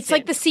somebody asked it. It's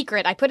like The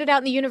Secret. I put it out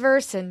in the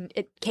universe and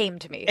it came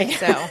to me.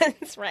 So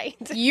that's right.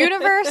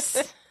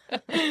 Universe.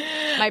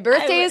 My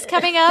birthday is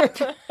coming up.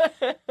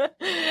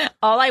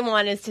 All I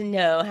want is to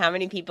know how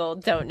many people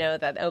don't know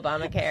that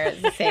Obamacare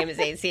is the same as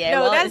ACA.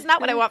 No, that is not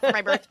what I want for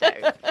my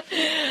birthday.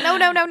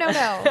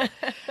 No.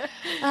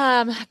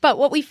 But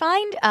what we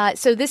find,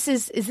 so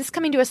is this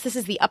coming to us? This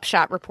is the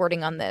Upshot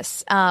reporting on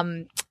this.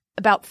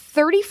 About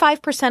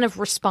 35% of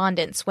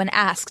respondents, when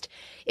asked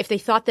if they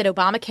thought that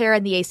Obamacare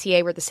and the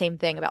ACA were the same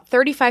thing, about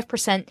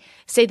 35%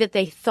 say that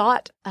they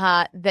thought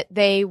that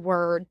they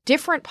were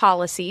different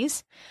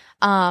policies.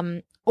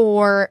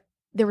 Or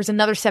there was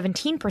another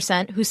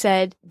 17% who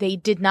said they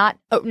did not.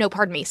 Oh, no,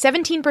 pardon me.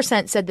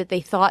 17% said that they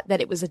thought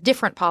that it was a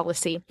different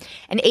policy,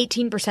 and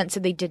 18%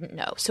 said they didn't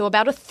know. So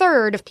about a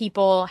third of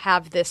people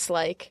have this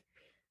like,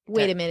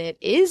 wait a minute,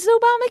 is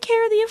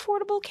Obamacare the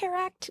Affordable Care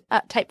Act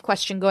type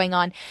question going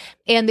on?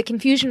 And the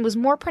confusion was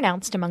more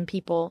pronounced among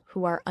people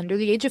who are under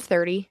the age of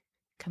 30.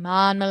 Come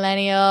on,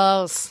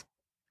 millennials.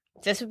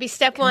 This would be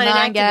step one in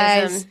activism.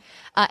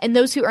 Guys. And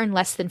those who earn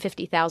less than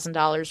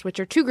 $50,000, which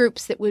are two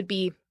groups that would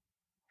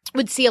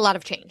see a lot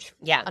of change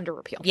under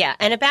repeal. Yeah,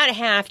 and about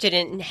half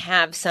didn't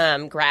have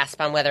some grasp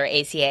on whether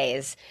ACA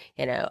is,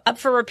 up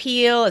for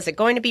repeal. Is it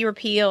going to be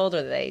repealed?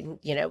 Or they,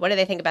 what do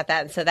they think about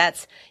that? And so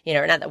that's,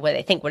 or not what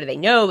they think, what do they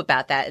know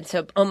about that? And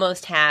so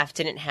almost half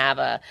didn't have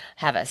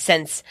a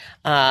sense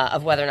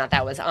of whether or not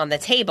that was on the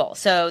table.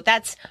 So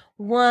that's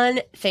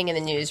one thing in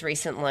the news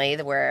recently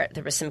where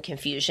there was some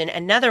confusion.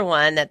 Another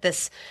one that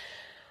this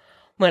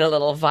went a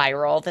little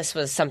viral. This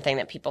was something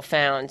that people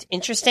found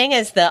interesting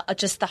is the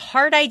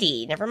hard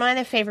ID. Never mind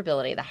the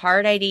favorability. The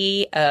hard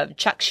ID of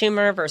Chuck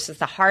Schumer versus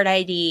the hard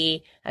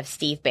ID of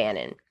Steve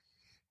Bannon.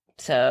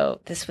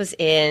 So this was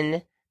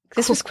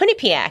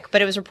Quinnipiac,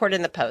 but it was reported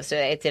in the Post. So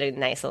it did a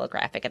nice little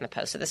graphic in the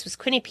Post. So this was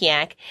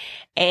Quinnipiac,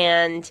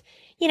 and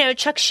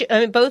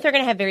both are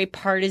going to have very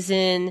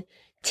partisan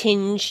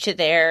tinge to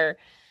their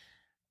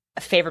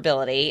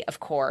favorability, of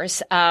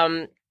course.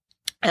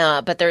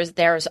 But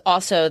there's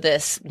also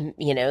this,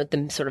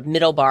 the sort of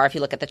middle bar, if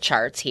you look at the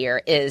charts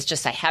here, is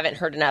just I haven't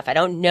heard enough. I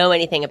don't know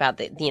anything about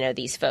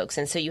these folks.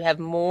 And so you have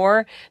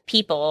more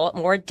people,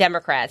 more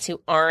Democrats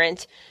who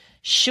aren't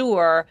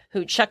sure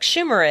who Chuck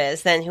Schumer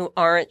is than who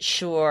aren't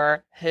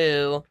sure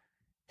who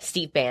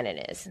Steve Bannon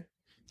is.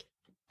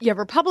 Yeah,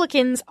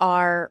 Republicans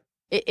are,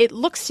 it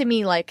looks to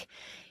me like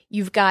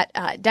you've got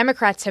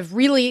Democrats have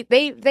really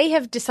they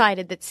have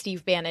decided that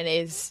Steve Bannon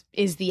is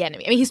the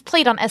enemy. I mean, he's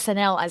played on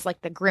SNL as like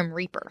the Grim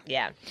Reaper.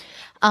 Yeah.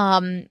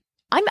 I'm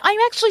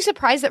actually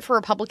surprised that for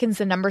Republicans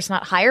the number's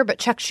not higher, but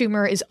Chuck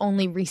Schumer is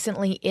only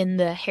recently in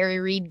the Harry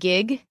Reid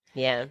gig.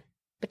 Yeah.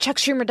 But Chuck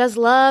Schumer does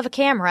love a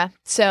camera.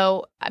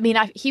 So, I mean,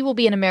 he will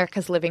be in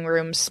America's living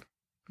rooms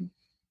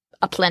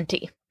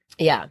aplenty.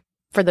 Yeah.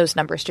 For those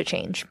numbers to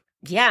change.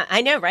 Yeah,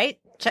 I know, right?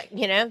 Chuck,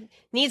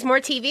 needs more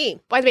TV.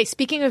 By the way,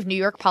 speaking of New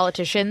York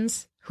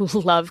politicians who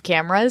love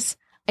cameras,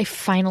 I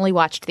finally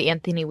watched the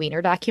Anthony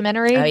Weiner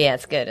documentary. Oh, yeah,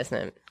 it's good,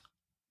 isn't it?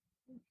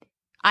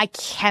 I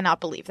cannot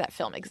believe that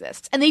film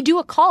exists. And they do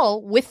a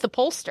call with the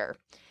pollster.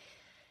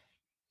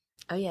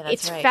 Oh, yeah,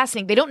 that's right. It's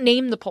fascinating. They don't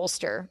name the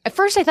pollster. At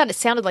first, I thought it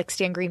sounded like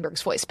Stan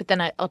Greenberg's voice, but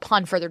then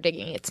upon further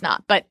digging, it's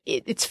not. But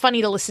it's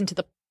funny to listen to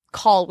the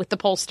call with the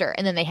pollster,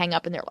 and then they hang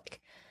up, and they're like,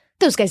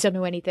 those guys don't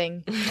know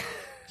anything.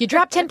 You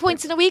drop 10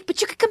 points in a week,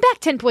 but you could come back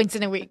 10 points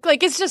in a week.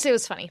 Like, it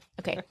was funny.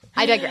 Okay,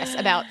 I digress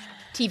about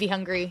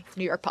TV-hungry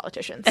New York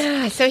politicians.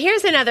 So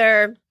here's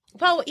another,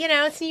 well,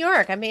 it's New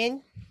York. I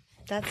mean,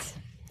 that's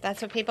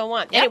That's what people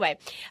want. Yep. Anyway,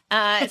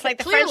 it's like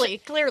the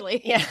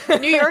clearly. Yeah.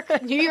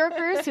 New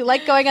Yorkers who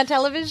like going on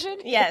television.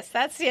 Yes,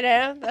 that's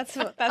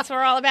what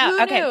we're all about.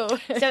 Who okay. knew?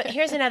 So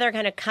here's another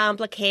kind of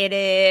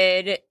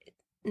complicated,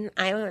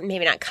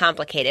 maybe not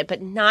complicated,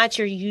 but not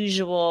your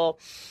usual,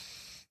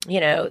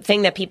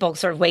 thing that people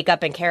sort of wake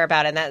up and care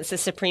about, and that's the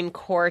Supreme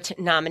Court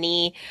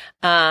nominee,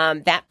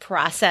 that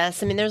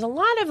process. I mean, there's a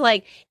lot of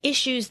like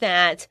issues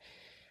that,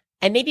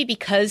 and maybe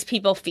because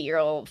people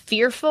feel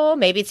fearful,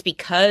 maybe it's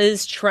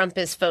because Trump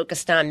is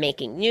focused on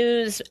making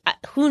news.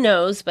 Who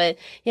knows? But,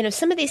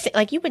 some of these things,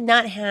 like you would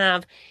not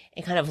have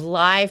a kind of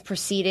live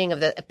proceeding of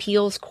the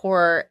appeals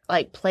court,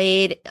 like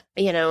played,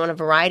 on a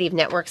variety of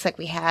networks like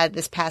we had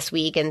this past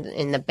week and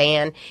in the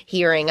ban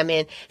hearing. I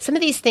mean, some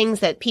of these things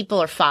that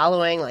people are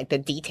following, like the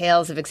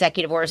details of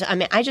executive orders. I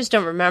mean, I just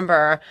don't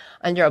remember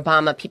under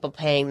Obama people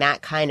paying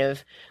that kind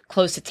of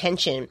close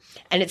attention.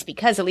 And it's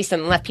because, at least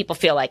on the left, people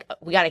feel like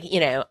we got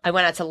to, I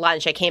went out to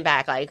lunch. I came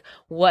back like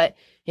what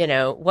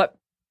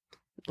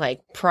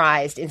like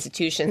prized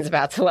institutions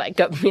about to like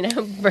go,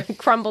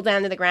 crumble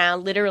down to the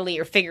ground, literally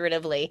or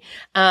figuratively.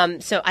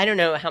 So I don't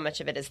know how much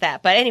of it is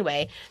that. But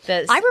anyway,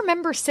 I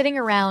remember sitting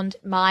around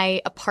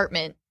my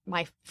apartment,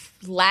 my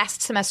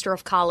last semester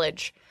of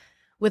college,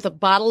 with a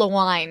bottle of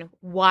wine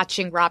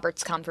watching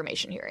Robert's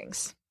confirmation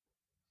hearings.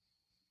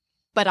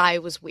 But I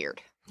was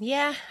weird.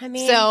 Yeah, I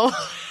mean. So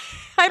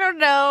I don't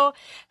know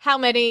how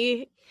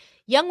many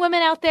young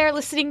women out there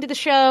listening to the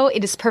show,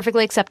 it is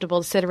perfectly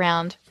acceptable to sit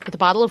around with a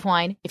bottle of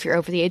wine if you're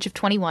over the age of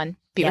 21.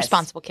 Be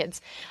responsible, kids.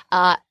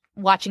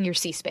 Watching your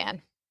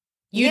C-SPAN.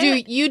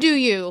 You do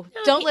you.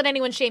 Don't let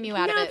anyone shame you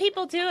out of it. No,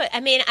 people do it. I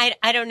mean,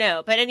 I don't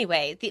know, but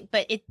anyway,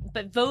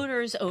 but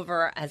voters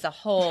over as a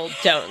whole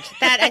don't.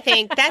 That I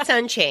think that's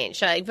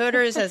unchanged. Like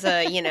voters as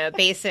a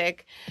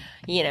basic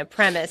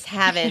premise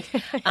haven't.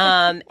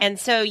 And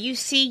so you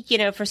see,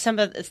 for some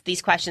of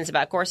these questions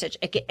about Gorsuch,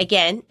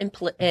 again,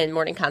 in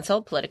Morning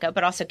Consult, Politico,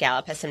 but also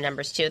Gallup has some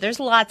numbers too.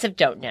 There's lots of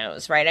don't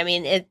knows, right? I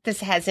mean,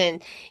 this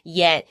hasn't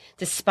yet,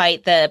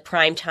 despite the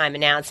primetime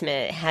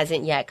announcement, it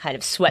hasn't yet kind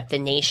of swept the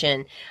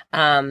nation.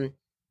 In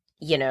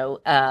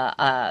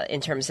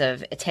terms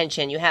of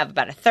attention, you have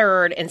about a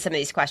third in some of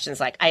these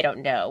questions. Like, I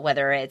don't know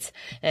whether it's,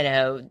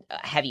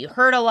 have you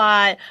heard a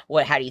lot?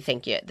 How do you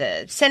think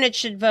the Senate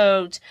should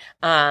vote?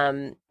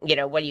 What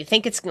do you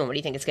think it's going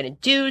to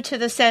do to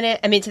the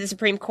Senate? I mean, to the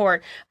Supreme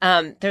Court.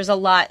 There's a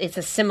lot. It's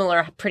a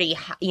similar, pretty,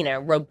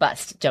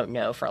 robust don't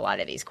know for a lot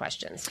of these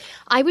questions.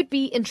 I would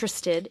be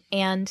interested,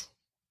 and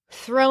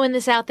throwing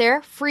this out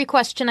there, free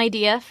question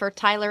idea for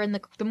Tyler and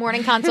the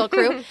Morning Consult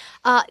crew.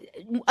 An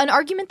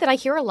argument that I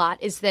hear a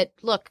lot is that,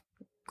 look,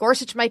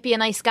 Gorsuch might be a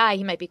nice guy,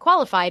 he might be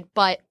qualified,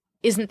 but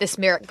isn't this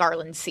Merrick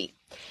Garland's seat?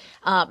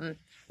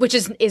 Which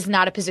is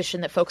not a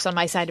position that folks on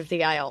my side of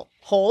the aisle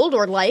hold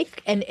or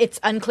like, and it's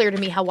unclear to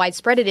me how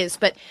widespread it is.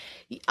 But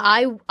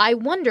I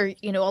wonder,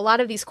 a lot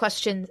of these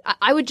questions,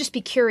 I would just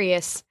be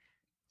curious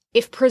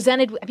if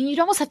presented. I mean, you'd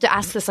almost have to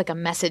ask this like a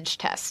message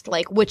test,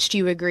 like which do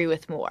you agree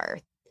with more?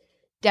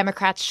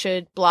 Democrats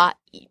should block,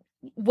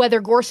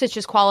 whether Gorsuch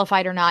is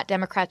qualified or not,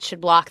 Democrats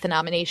should block the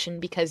nomination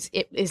because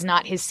it is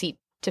not his seat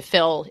to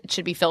fill. It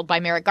should be filled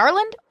by Merrick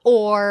Garland,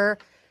 or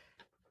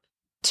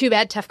too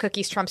bad, tough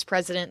cookies, Trump's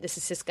president. This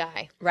is his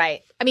guy.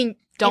 Right. I mean,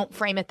 don't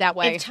frame it that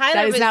way.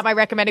 That is not my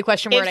recommended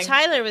question wording. If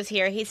Tyler was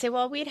here, he'd say,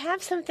 well, we'd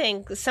have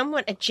something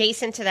somewhat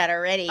adjacent to that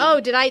already. Oh,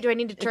 do I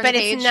need to turn the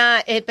page?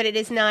 But it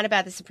is not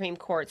about the Supreme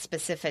Court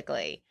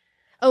specifically.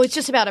 Oh, it's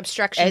just about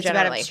obstruction It's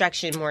generally. about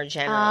obstruction more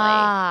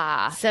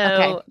generally. So,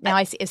 okay. Now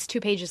I see. It's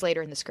 2 pages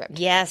later in the script.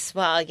 Yes.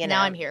 Well,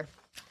 Now I'm here.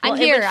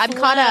 I'm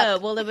caught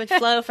up. Well, it would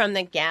flow from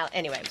the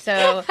Anyway,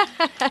 so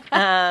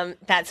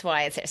that's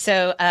why it's there.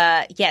 So,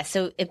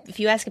 so if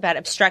you ask about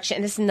obstruction,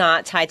 and this is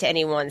not tied to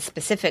anyone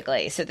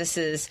specifically, so this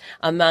is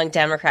among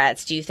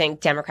Democrats, do you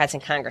think Democrats in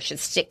Congress should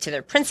stick to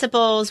their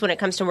principles when it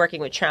comes to working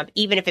with Trump,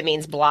 even if it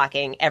means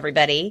blocking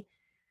everybody?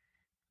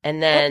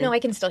 And then... no, I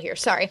can still hear.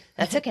 Sorry.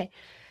 That's okay.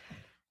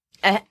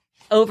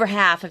 Over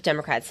half of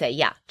Democrats say,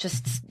 yeah,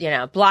 just,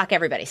 block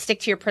everybody, stick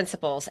to your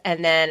principles.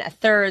 And then a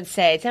third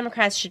say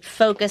Democrats should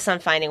focus on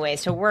finding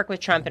ways to work with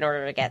Trump in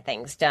order to get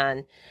things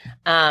done.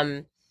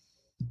 Another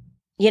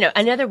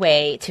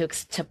way to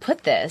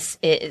put this,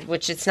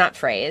 which it's not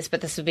phrased,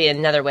 but this would be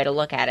another way to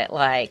look at it,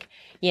 like,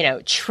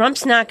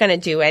 Trump's not going to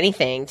do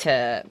anything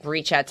to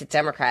reach out to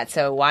Democrats,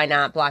 so why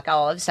not block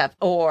all of the stuff?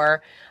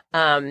 Or,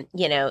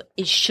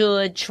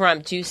 should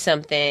Trump do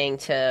something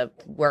to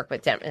work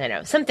with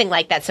something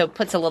like that? So it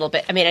puts a little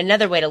bit,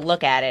 another way to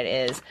look at it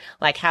is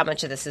like how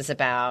much of this is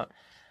about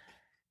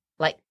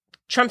like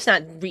Trump's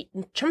not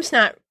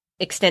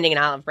extending an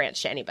olive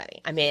branch to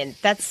anybody. I mean,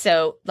 that's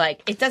so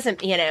like, it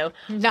doesn't, not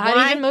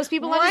even most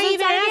people on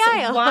the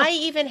aisle. Why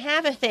even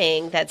have a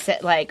thing that's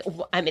like,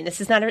 this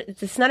is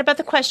not about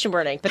the question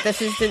wording, but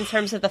this is in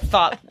terms of the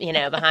thought,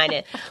 behind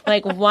it.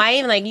 Like,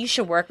 why, like, you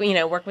should work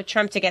with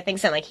Trump to get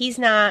things done. Like, he's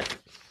not,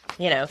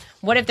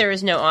 what if there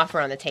is no offer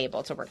on the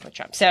table to work with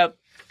Trump? So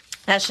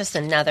that's just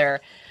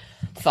another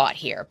thought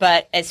here.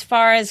 But as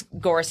far as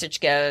Gorsuch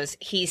goes,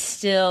 he's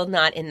still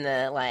not in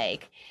the,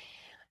 like,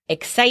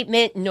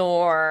 excitement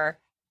nor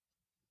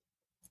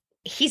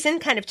he's in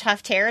kind of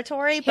tough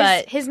territory,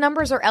 but his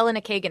numbers are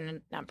Elena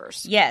Kagan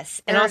numbers.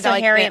 Yes, and They're also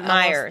like Harriet almost the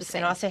Myers, same.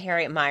 and also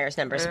Harriet Myers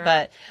numbers.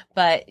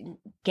 But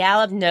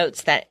Gallup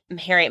notes that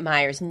Harriet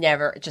Myers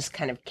never just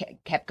kind of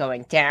kept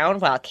going down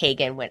while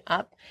Kagan went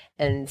up.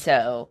 And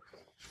so,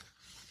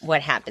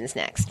 what happens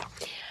next?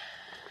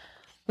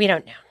 We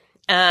don't know.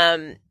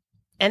 And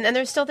then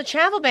there's still the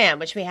travel ban,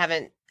 which we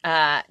haven't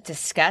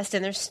discussed,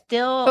 and there's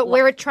still. But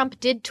where Trump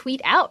did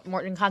tweet out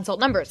Morning Consult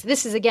numbers.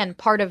 This is, again,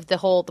 part of the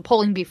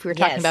polling beef we were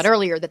talking about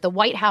earlier, that the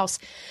White House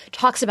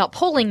talks about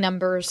polling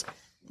numbers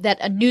that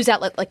a news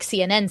outlet like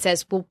CNN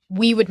says, well,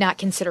 we would not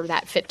consider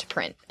that fit to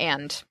print.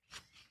 And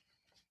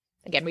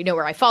again, we know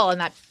where I fall in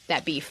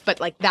that beef, but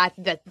like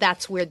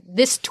that's where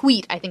this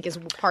tweet, I think, is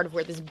part of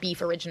where this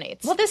beef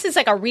originates. Well, this is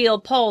like a real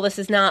poll. This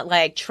is not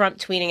like Trump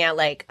tweeting out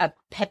like a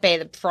Pepe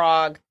the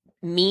Frog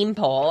meme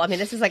poll. I mean,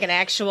 this is like an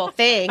actual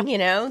thing,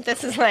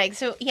 This is like,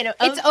 so,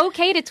 it's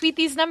okay to tweet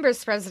these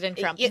numbers, President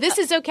Trump. This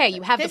is okay.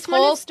 You have the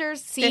pollsters'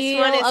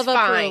 seal of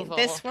approval.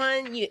 This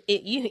one, It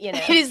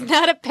is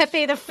not a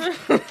Pepe the Frog.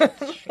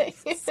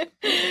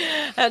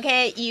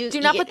 Okay, you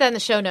do not put that in the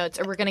show notes,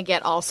 or we're going to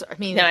get all.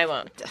 No, I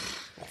won't.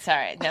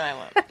 Sorry, no, I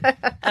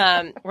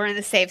won't. We're in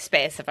the safe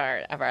space of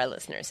our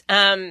listeners.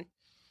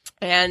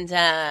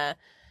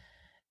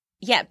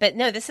 Yeah, but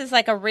no, this is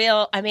like a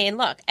real, I mean,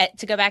 look,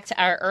 to go back to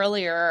our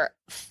earlier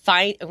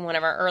one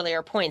of our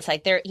earlier points,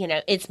 like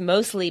it's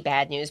mostly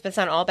bad news, but it's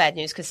not all bad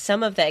news because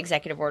some of the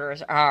executive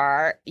orders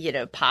are,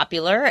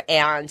 popular,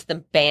 and the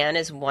ban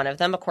is one of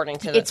them, according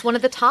to it's one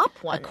of the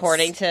top ones.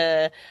 According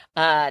to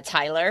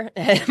Tyler,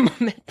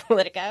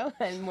 Politico,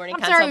 and Morning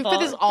Consult. I'm sorry, we put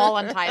this all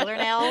on Tyler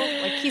now.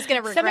 Like, he's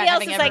going to regret somebody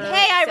else having is like,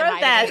 hey, I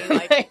wrote that.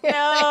 Like,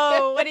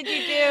 no, what did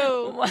you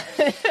do?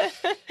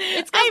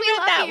 It's I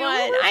wrote that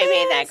one. I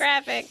made that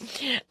graphic.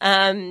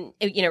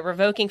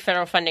 Revoking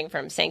federal funding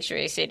from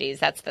sanctuary cities.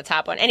 That's the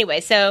top one. Anyway,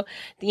 so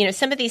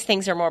some of these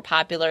things are more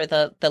popular.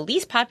 The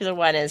least popular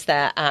one is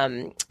the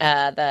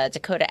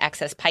Dakota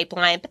Access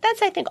Pipeline, but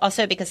that's, I think,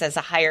 also because it has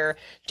a higher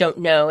don't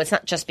know. It's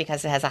not just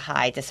because it has a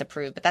high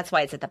disapprove, but that's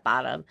why it's at the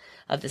bottom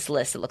of this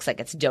list. It looks like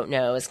it's don't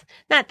know. It's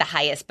not the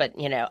highest, but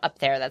up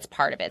there. That's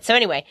part of it. So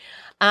anyway,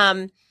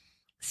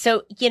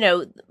 so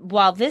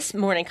while this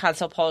Morning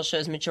Consult poll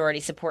shows majority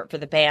support for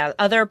the ban,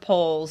 other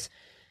polls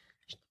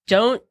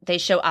don't. They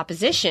show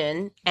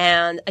opposition.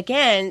 And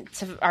again,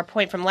 to our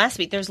point from last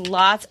week, there's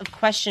lots of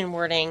question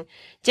wording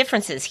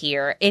differences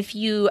here. If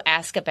you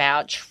ask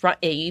about Trump,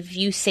 if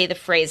you say the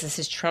phrase, this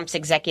is Trump's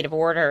executive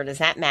order, does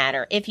that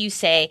matter? If you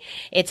say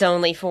it's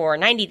only for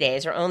 90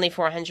 days or only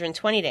for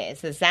 120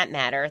 days, does that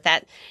matter?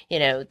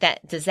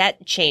 Does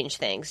that change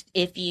things?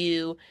 If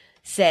you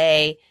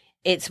say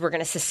we're going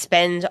to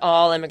suspend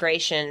all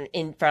immigration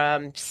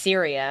from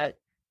Syria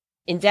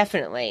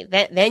indefinitely,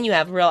 then you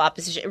have real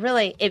opposition.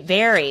 It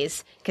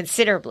varies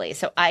considerably.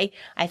 So I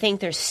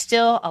think there's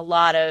still a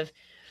lot of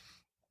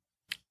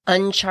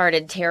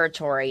uncharted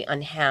territory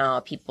on how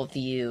people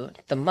view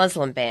the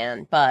Muslim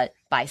ban, but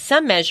by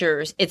some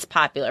measures it's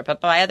popular,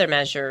 but by other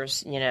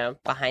measures,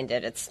 behind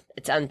it,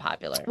 it's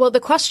unpopular. Well, the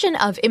question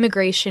of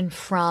immigration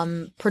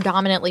from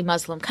predominantly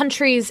Muslim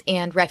countries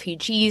and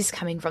refugees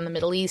coming from the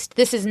Middle East,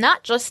 this is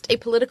not just a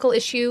political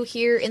issue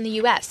here in the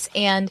U.S.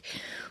 And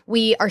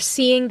we are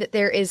seeing that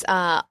there is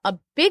a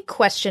big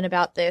question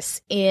about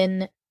this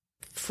in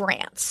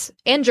France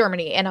and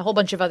Germany and a whole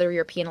bunch of other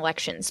European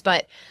elections.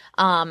 But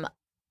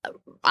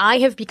I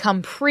have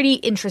become pretty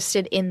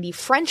interested in the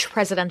French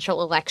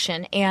presidential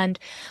election, and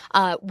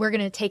we're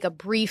going to take a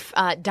brief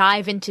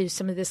dive into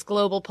some of this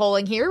global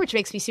polling here, which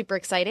makes me super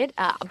excited.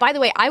 By the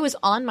way, I was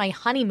on my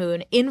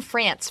honeymoon in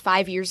France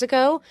 5 years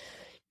ago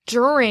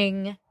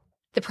during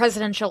the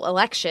presidential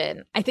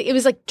election. I think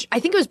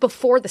it was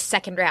before the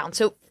second round.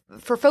 So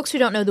for folks who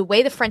don't know, the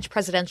way the French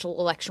presidential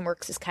election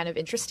works is kind of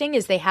interesting.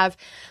 Is they have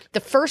the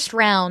first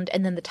round,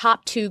 and then the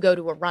top two go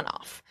to a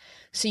runoff.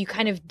 So you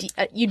kind of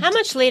how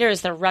much later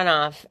is the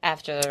runoff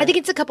after? I think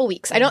it's a couple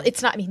weeks.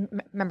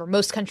 Remember,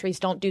 most countries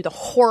don't do the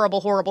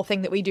horrible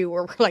thing that we do,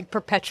 where we're like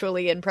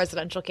perpetually in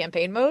presidential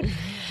campaign mode.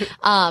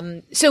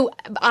 So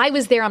I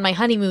was there on my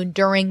honeymoon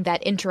during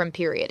that interim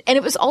period, and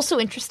it was also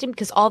interesting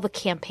because all the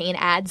campaign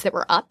ads that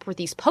were up were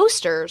these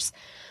posters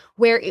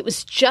where it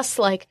was just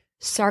like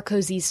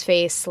Sarkozy's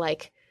face,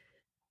 like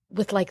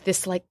with like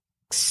this like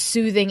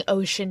soothing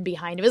ocean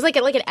behind it. It was like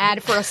an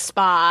ad for a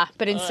spa,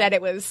 but instead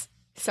it was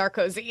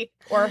Sarkozy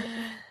or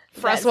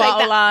Francois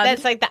Hollande.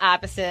 That's like the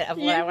opposite of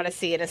what I want to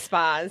see in a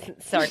spa.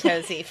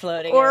 Sarkozy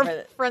floating or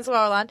over Francois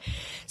Hollande.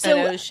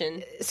 An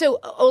ocean. So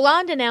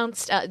Hollande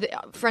announced,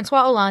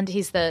 Francois Hollande,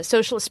 he's the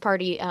Socialist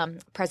Party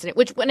president,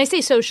 which when I say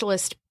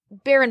socialist,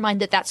 bear in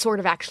mind that sort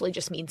of actually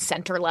just means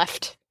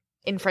center-left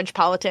in French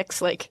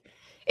politics. Like,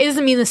 it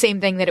doesn't mean the same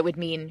thing that it would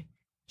mean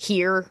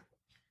here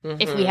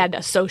if we had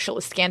a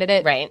socialist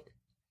candidate. Right.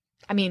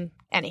 I mean,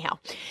 anyhow,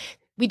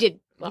 we did.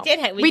 Well,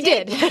 we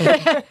did.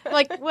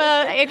 Like,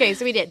 well, okay,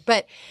 so we did.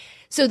 But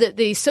so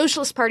the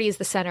Socialist Party is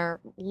the center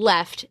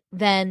left.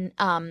 Then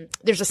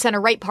there's a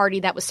center right party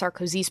that was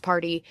Sarkozy's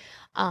party.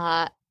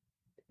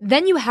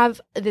 then you have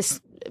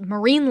this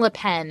Marine Le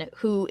Pen,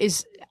 who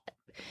is,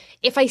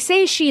 if I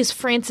say she is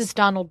France's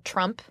Donald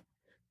Trump,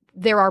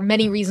 there are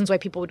many reasons why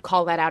people would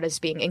call that out as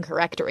being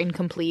incorrect or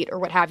incomplete or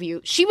what have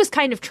you. She was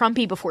kind of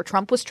Trumpy before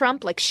Trump was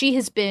Trump. Like, she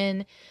has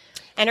been...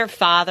 And her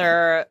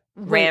father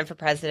ran for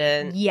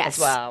president as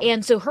well.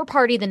 And so her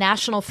party, the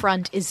National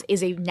Front, is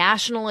a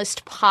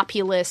nationalist,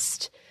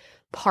 populist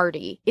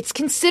party. It's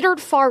considered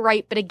far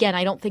right, but again,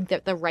 I don't think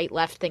that the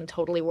right-left thing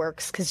totally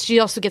works, because she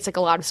also gets like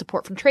a lot of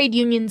support from trade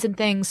unions and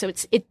things. So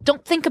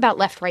don't think about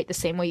left-right the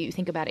same way you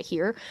think about it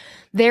here.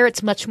 There,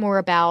 it's much more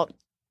about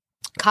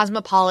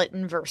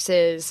cosmopolitan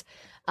versus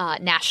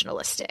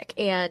nationalistic,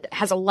 and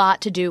has a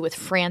lot to do with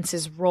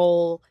France's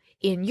role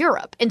in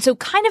Europe. And so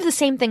kind of the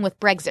same thing with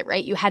Brexit,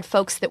 right? You had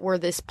folks that were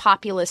this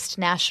populist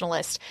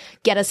nationalist,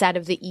 get us out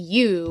of the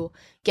EU,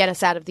 get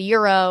us out of the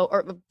euro,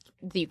 or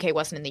the UK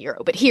wasn't in the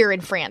euro, but here in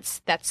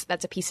France, that's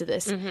a piece of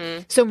this.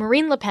 Mm-hmm. So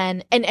Marine Le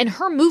Pen, and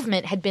her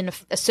movement had been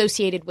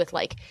associated with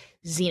like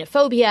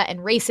xenophobia and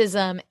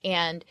racism,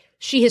 and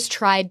she has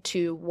tried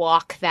to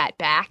walk that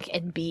back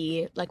and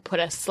be like,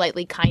 put a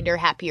slightly kinder,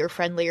 happier,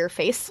 friendlier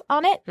face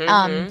on it.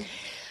 Mm-hmm.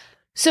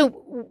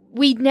 So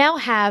we now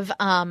have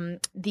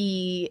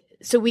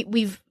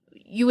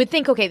you would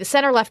think, okay, the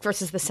center left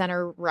versus the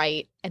center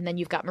right, and then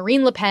you've got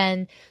Marine Le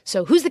Pen.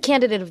 So who's the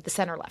candidate of the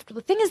center left? Well,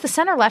 the thing is, the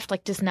center left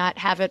like does not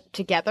have it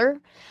together,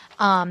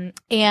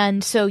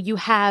 and so you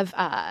have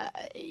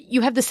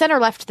the center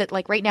left that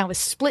like right now is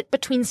split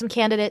between some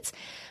candidates.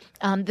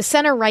 The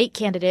center right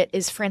candidate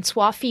is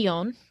Francois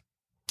Fillon.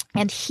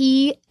 And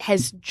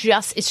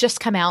it's just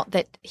come out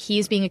that he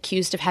is being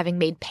accused of having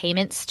made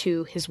payments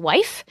to his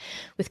wife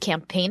with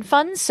campaign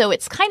funds. So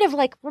it's kind of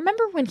like,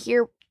 remember when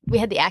here we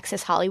had the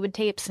Access Hollywood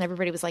tapes and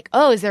everybody was like,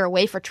 oh, is there a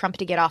way for Trump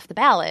to get off the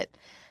ballot?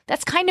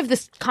 That's kind of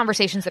the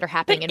conversations that are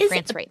happening in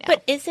France right now.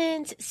 But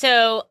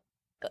so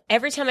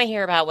every time I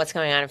hear about what's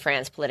going on in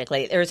France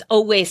politically, there's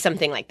always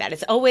something like that.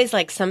 It's always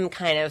like some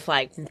kind of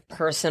like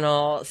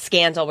personal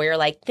scandal where you're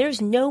like,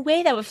 there's no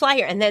way that would fly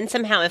here. And then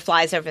somehow it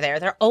flies over there.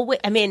 They're always,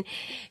 I mean,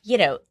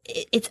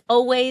 it's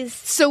always.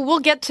 So we'll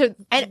get to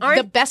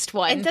the best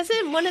one. And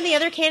doesn't one of the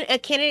other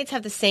candidates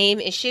have the same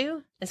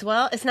issue as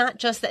well? It's not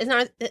just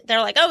that,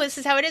 they're like, oh, this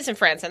is how it is in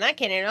France. And that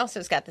candidate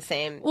also has got the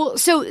same. Well,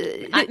 so.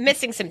 I'm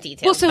missing some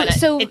details. Well,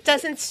 so it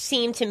doesn't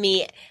seem to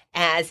me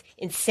as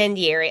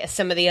incendiary as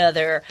some of the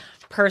other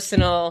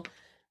personal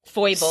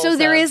foibles. So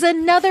there is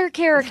another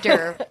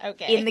character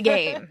in the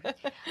game.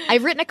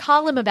 I've written a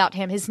column about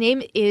him. His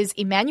name is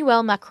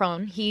Emmanuel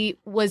Macron. He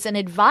was an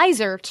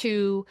advisor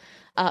to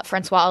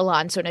Francois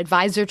Hollande, so an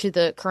advisor to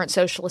the current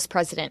socialist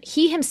president.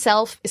 He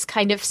himself is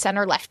kind of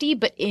center-lefty,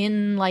 but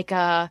in like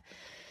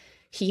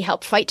he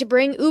helped fight to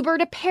bring Uber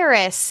to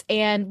Paris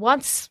and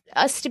wants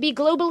us to be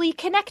globally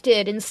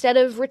connected instead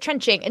of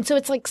retrenching. And so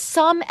it's like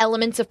some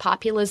elements of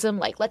populism,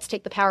 like let's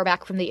take the power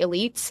back from the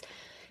elites.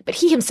 But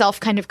he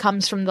himself kind of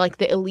comes from like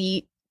the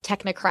elite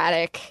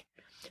technocratic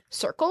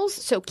circles.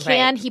 So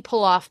can he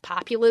pull off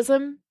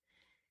populism?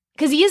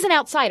 Because he is an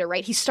outsider,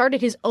 right? He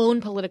started his own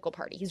political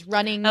party. He's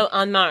running. Oh,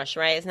 En Marche,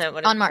 right? Isn't that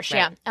what? En Marche,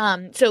 right.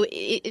 Yeah. So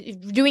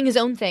doing his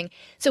own thing.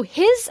 So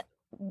his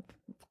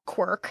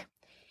quirk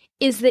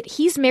is that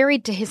he's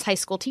married to his high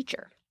school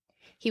teacher.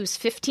 He was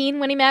 15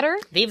 when he met her.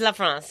 Vive la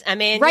France! I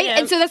mean, right?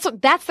 And so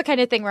that's the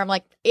kind of thing where I'm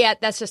like, yeah,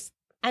 that's just.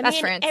 That's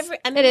France.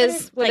 It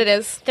is what it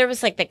is. There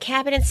was like the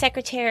cabinet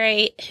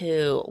secretary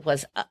who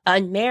was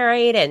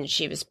unmarried and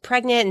she was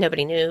pregnant. And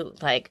nobody knew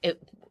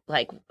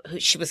who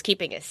she was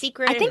keeping a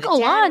secret. I think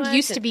Hollande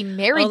used to be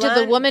married to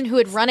the woman who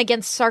had run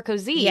against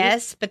Sarkozy.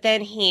 Yes, but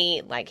then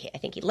I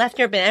think he left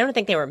her, but I don't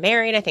think they were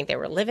married. I think they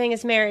were living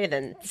as married. And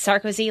then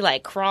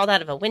Sarkozy crawled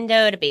out of a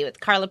window to be with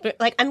Carla.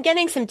 I'm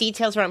getting some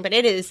details wrong, but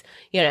it is,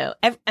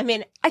 I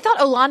mean. I thought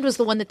Hollande was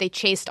the one that they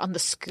chased on the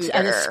scooter.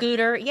 On the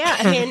scooter, yeah.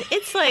 I mean,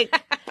 it's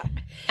like.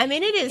 I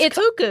mean, it's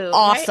cuckoo.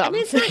 Awesome. Right? I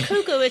mean, it's not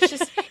cuckoo.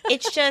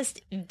 It's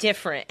just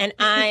different. And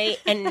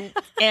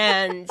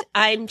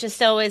I'm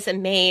just always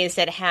amazed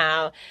at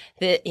how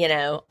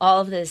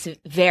all of this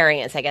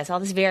variance, I guess, all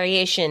this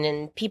variation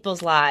in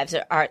people's lives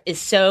is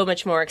so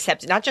much more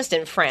accepted, not just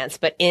in France,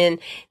 but in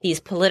these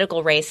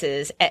political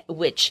races at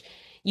which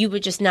you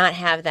would just not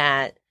have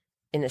that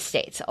in the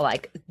States.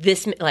 Like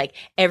this, like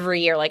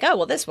every year, like, oh,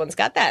 well, this one's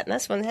got that and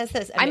this one has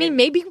this. I mean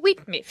maybe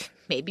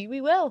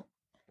we will.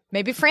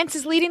 Maybe France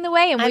is leading the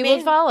way and we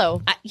will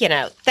follow.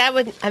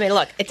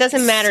 Look, it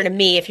doesn't matter to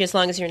me as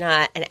long as you're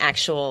not an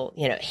actual,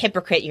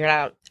 hypocrite, you're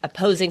not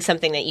opposing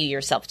something that you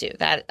yourself do.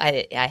 That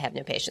I have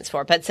no patience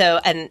for. But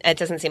and it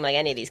doesn't seem like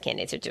any of these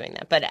candidates are doing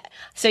that. But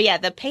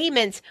the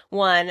payments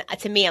one,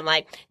 to me, I'm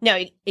like, no,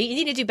 you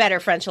need to do better,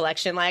 French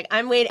election. Like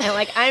I'm waiting,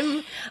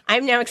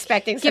 I'm now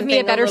expecting something. Give me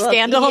a better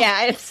scandal. Yeah,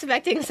 I'm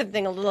expecting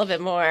something a little bit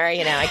more,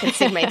 I can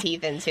sink my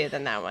teeth into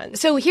than that one.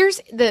 So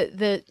here's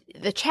the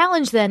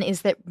challenge then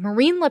is that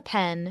Marine Le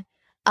Pen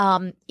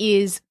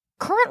is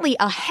currently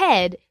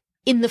ahead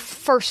in the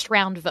first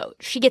round vote.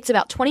 She gets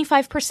about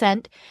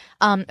 25%,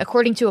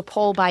 according to a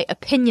poll by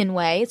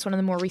Opinionway. It's one of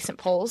the more recent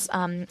polls.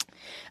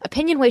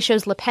 Opinionway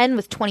shows Le Pen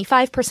with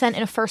 25%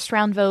 in a first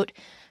round vote,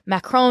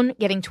 Macron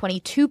getting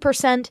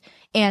 22%,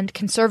 and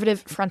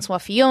conservative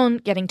François Fillon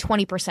getting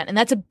 20%. And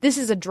this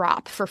is a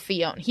drop for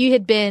Fillon. He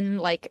had been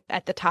like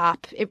at the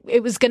top.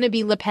 It was going to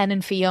be Le Pen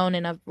and Fillon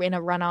in a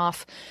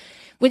runoff.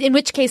 In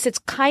which case, it's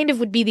kind of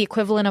would be the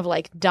equivalent of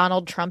like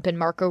Donald Trump and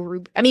Marco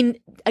Rubio. I mean,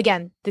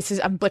 again,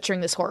 I'm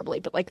butchering this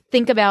horribly, but like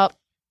think about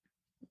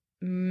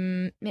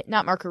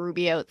not Marco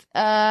Rubio.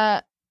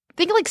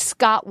 Think of like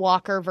Scott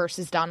Walker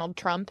versus Donald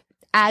Trump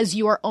as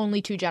your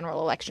only two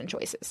general election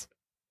choices.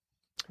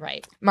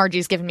 Right.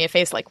 Margie's giving me a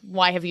face like,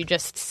 why have you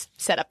just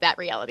set up that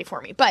reality for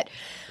me? But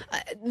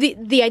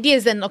the idea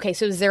is then, okay,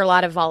 so is there a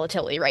lot of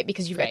volatility, right?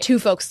 Because you've got two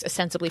folks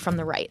ostensibly from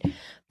the right.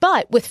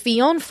 But with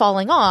Fillon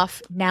falling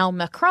off, now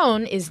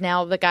Macron is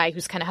now the guy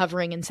who's kind of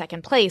hovering in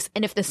second place.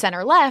 And if the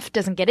center left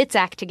doesn't get its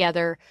act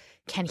together,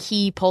 can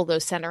he pull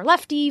those center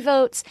lefty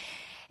votes?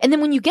 And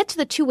then when you get to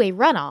the two-way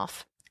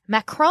runoff,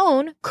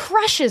 Macron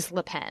crushes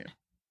Le Pen,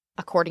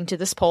 according to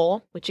this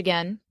poll, which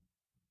again,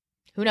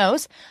 who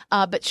knows,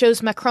 but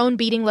shows Macron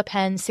beating Le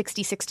Pen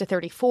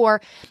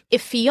 66-34.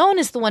 If Fillon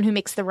is the one who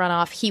makes the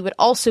runoff, he would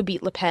also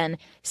beat Le Pen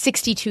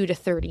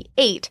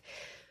 62-38.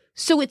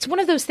 So it's one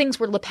of those things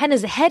where Le Pen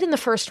is ahead in the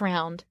first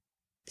round,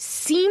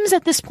 seems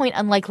at this point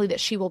unlikely that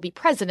she will be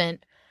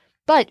president,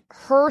 but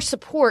her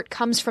support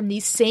comes from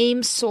these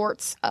same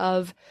sorts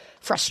of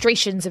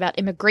frustrations about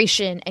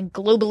immigration and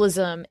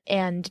globalism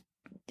and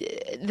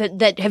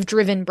that have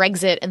driven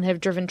Brexit and that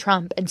have driven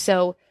Trump. And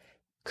so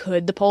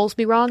could the polls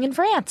be wrong in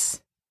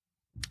France?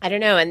 I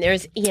don't know. And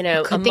there's,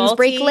 could things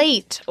break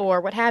late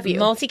or what have you?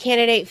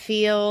 Multi-candidate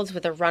fields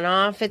with a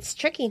runoff. It's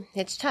tricky.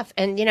 It's tough.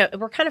 And,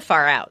 we're kind of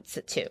far out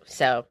too.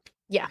 So,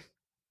 yeah.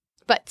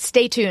 But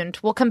stay tuned.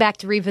 We'll come back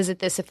to revisit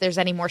this if there's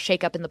any more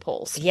shakeup in the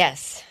polls.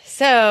 Yes.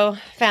 So,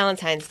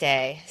 Valentine's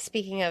Day.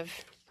 Speaking of,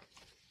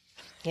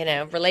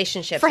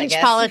 relationships, French I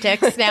guess.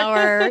 politics. Now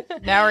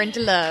we're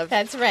into love.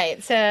 That's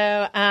right. So,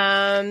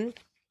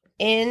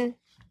 in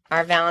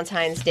our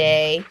Valentine's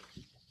Day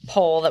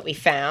poll that we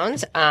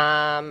found,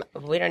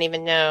 we don't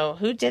even know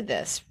who did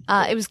this.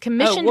 It was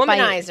commissioned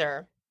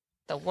Womanizer.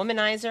 The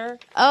Womanizer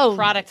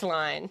product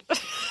line.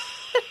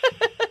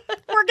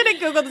 We're going to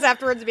Google this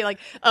afterwards and be like,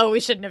 oh, we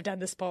shouldn't have done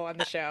this poll on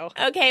the show.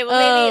 Okay,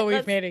 well, maybe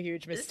we've made a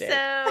huge mistake.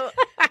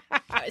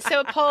 So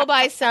a poll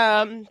by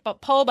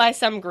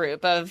some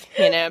group of,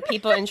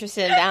 people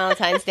interested in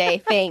Valentine's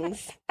Day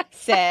things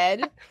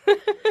said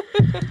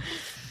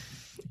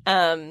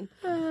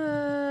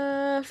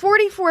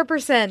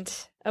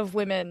 44% of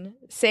women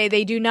say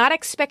they do not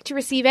expect to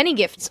receive any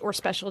gifts or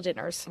special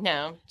dinners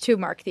to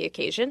mark the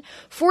occasion.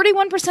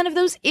 41% of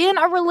those in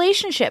a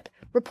relationship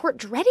report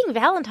dreading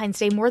Valentine's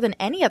Day more than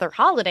any other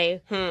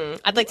holiday.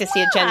 I'd like to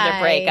see a gender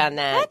break on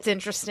that. That's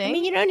interesting. I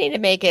mean, you don't need to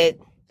make it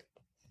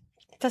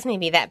doesn't need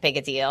to be that big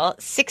a deal.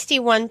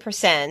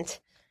 61%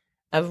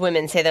 of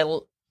women say that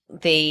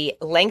the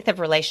length of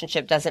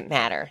relationship doesn't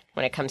matter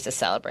when it comes to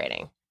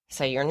celebrating.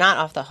 So you're not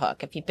off the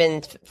hook. If you've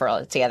been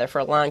together for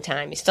a long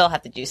time, you still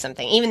have to do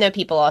something, even though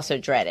people also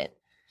dread it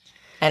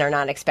and are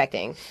not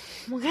expecting.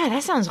 Well, God,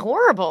 that sounds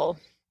horrible.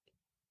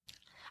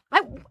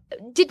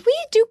 Did we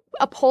do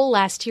a poll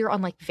last year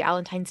on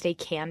Valentine's Day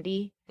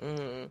candy?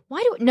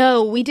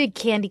 No, we did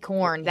candy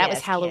corn. That was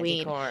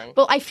Halloween. Candy corn.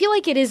 Well, I feel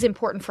like it is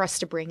important for us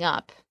to bring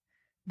up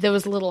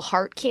those little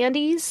heart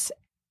candies.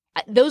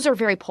 Those are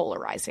very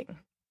polarizing.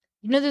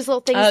 Those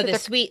little things. Oh,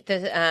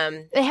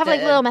 they have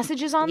little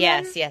messages on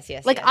them. Yes.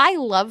 I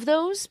love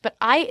those, but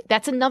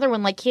that's another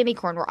one like candy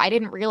corn where I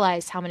didn't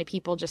realize how many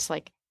people just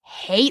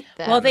hate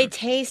them. Well, they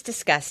taste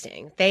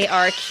disgusting. They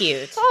are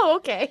cute. Oh,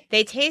 okay.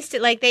 They taste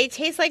like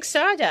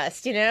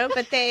sawdust,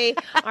 but they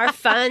are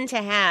fun to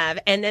have.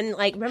 And then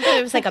remember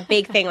there was a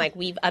big thing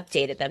we've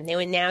updated them.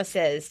 They now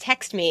says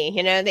text me,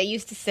 they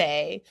used to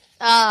say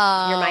you're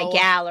my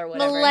gal or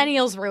whatever.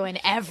 Millennials ruin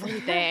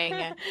everything.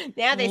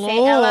 Now they say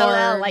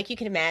LOL. You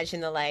can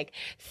imagine the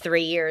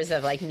 3 years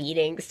of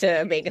meetings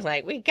to make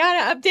it we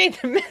gotta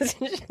update the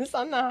messages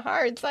on the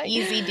hearts.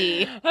 Easy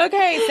D.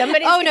 Okay,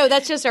 somebody. Oh no,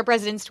 that's just our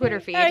president's Twitter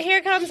feed.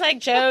 Here comes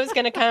Joe's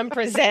gonna come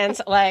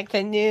present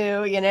the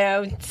new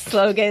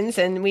slogans,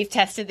 and we've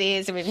tested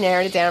these and we've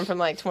narrowed it down from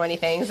 20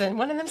 things, and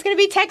one of them's gonna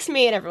be text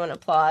me, and everyone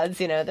applauds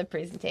the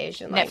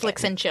presentation.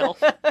 Netflix and chill.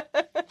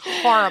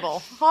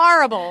 Horrible.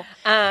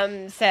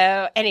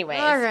 So anyway.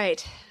 All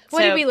right.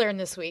 What did we learn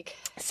this week?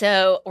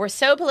 So we're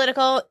so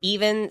political,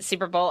 even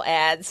Super Bowl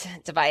ads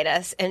divide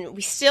us, and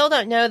we still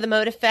don't know the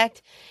moat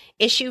effect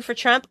issue for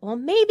Trump. Well,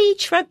 maybe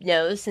Trump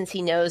knows since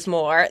he knows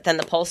more than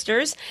the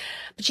pollsters.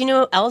 But you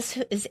know who else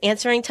is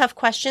answering tough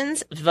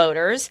questions?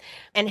 Voters.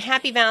 And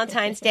happy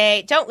Valentine's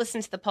Day. Don't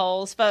listen to the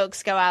polls,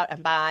 folks. Go out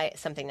and buy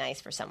something nice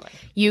for someone.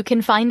 You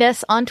can find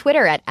us on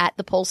Twitter at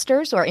the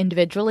pollsters or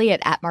individually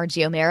at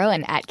Margie O'Mara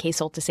and at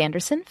Soltis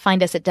Anderson.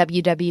 Find us at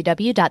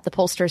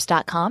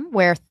www.thepollsters.com,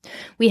 where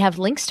we have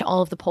links to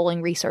all of the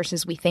polling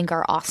resources we think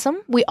are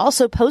awesome. We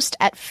also post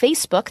at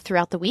Facebook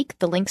throughout the week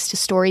the links to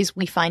stories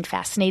we find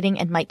fascinating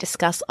and might discuss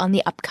discuss on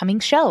the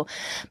upcoming show.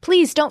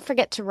 Please don't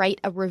forget to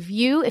write a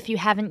review if you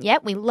haven't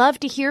yet. We love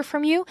to hear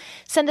from you.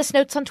 Send us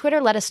notes on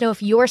Twitter. Let us know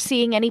if you're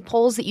seeing any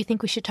polls that you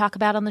think we should talk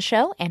about on the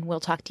show, and we'll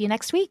talk to you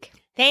next week.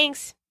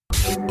 Thanks.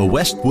 A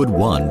Westwood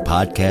One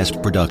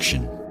podcast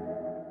production.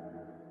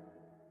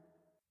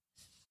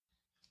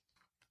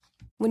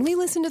 When we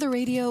listen to the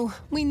radio,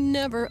 we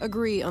never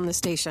agree on the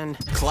station.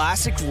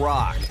 Classic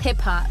rock.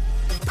 Hip-hop.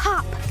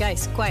 Pop.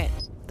 Guys, quiet.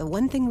 The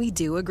one thing we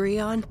do agree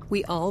on,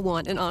 we all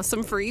want an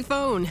awesome free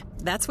phone.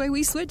 That's why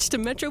we switched to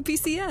Metro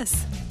PCS.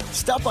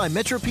 Stop by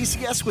Metro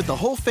PCS with the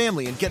whole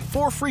family and get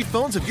 4 free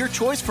phones of your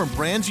choice from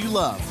brands you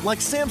love, like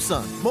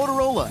Samsung,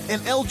 Motorola,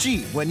 and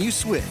LG when you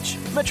switch.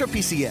 Metro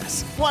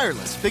PCS.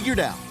 Wireless. Figured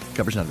out.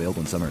 Coverage not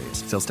available in some areas.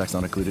 Sales tax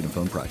not included in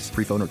phone price.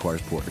 Free phone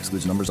requires port.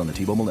 Excludes numbers on the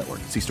T-Mobile network.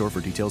 See store for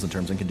details and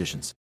terms and conditions.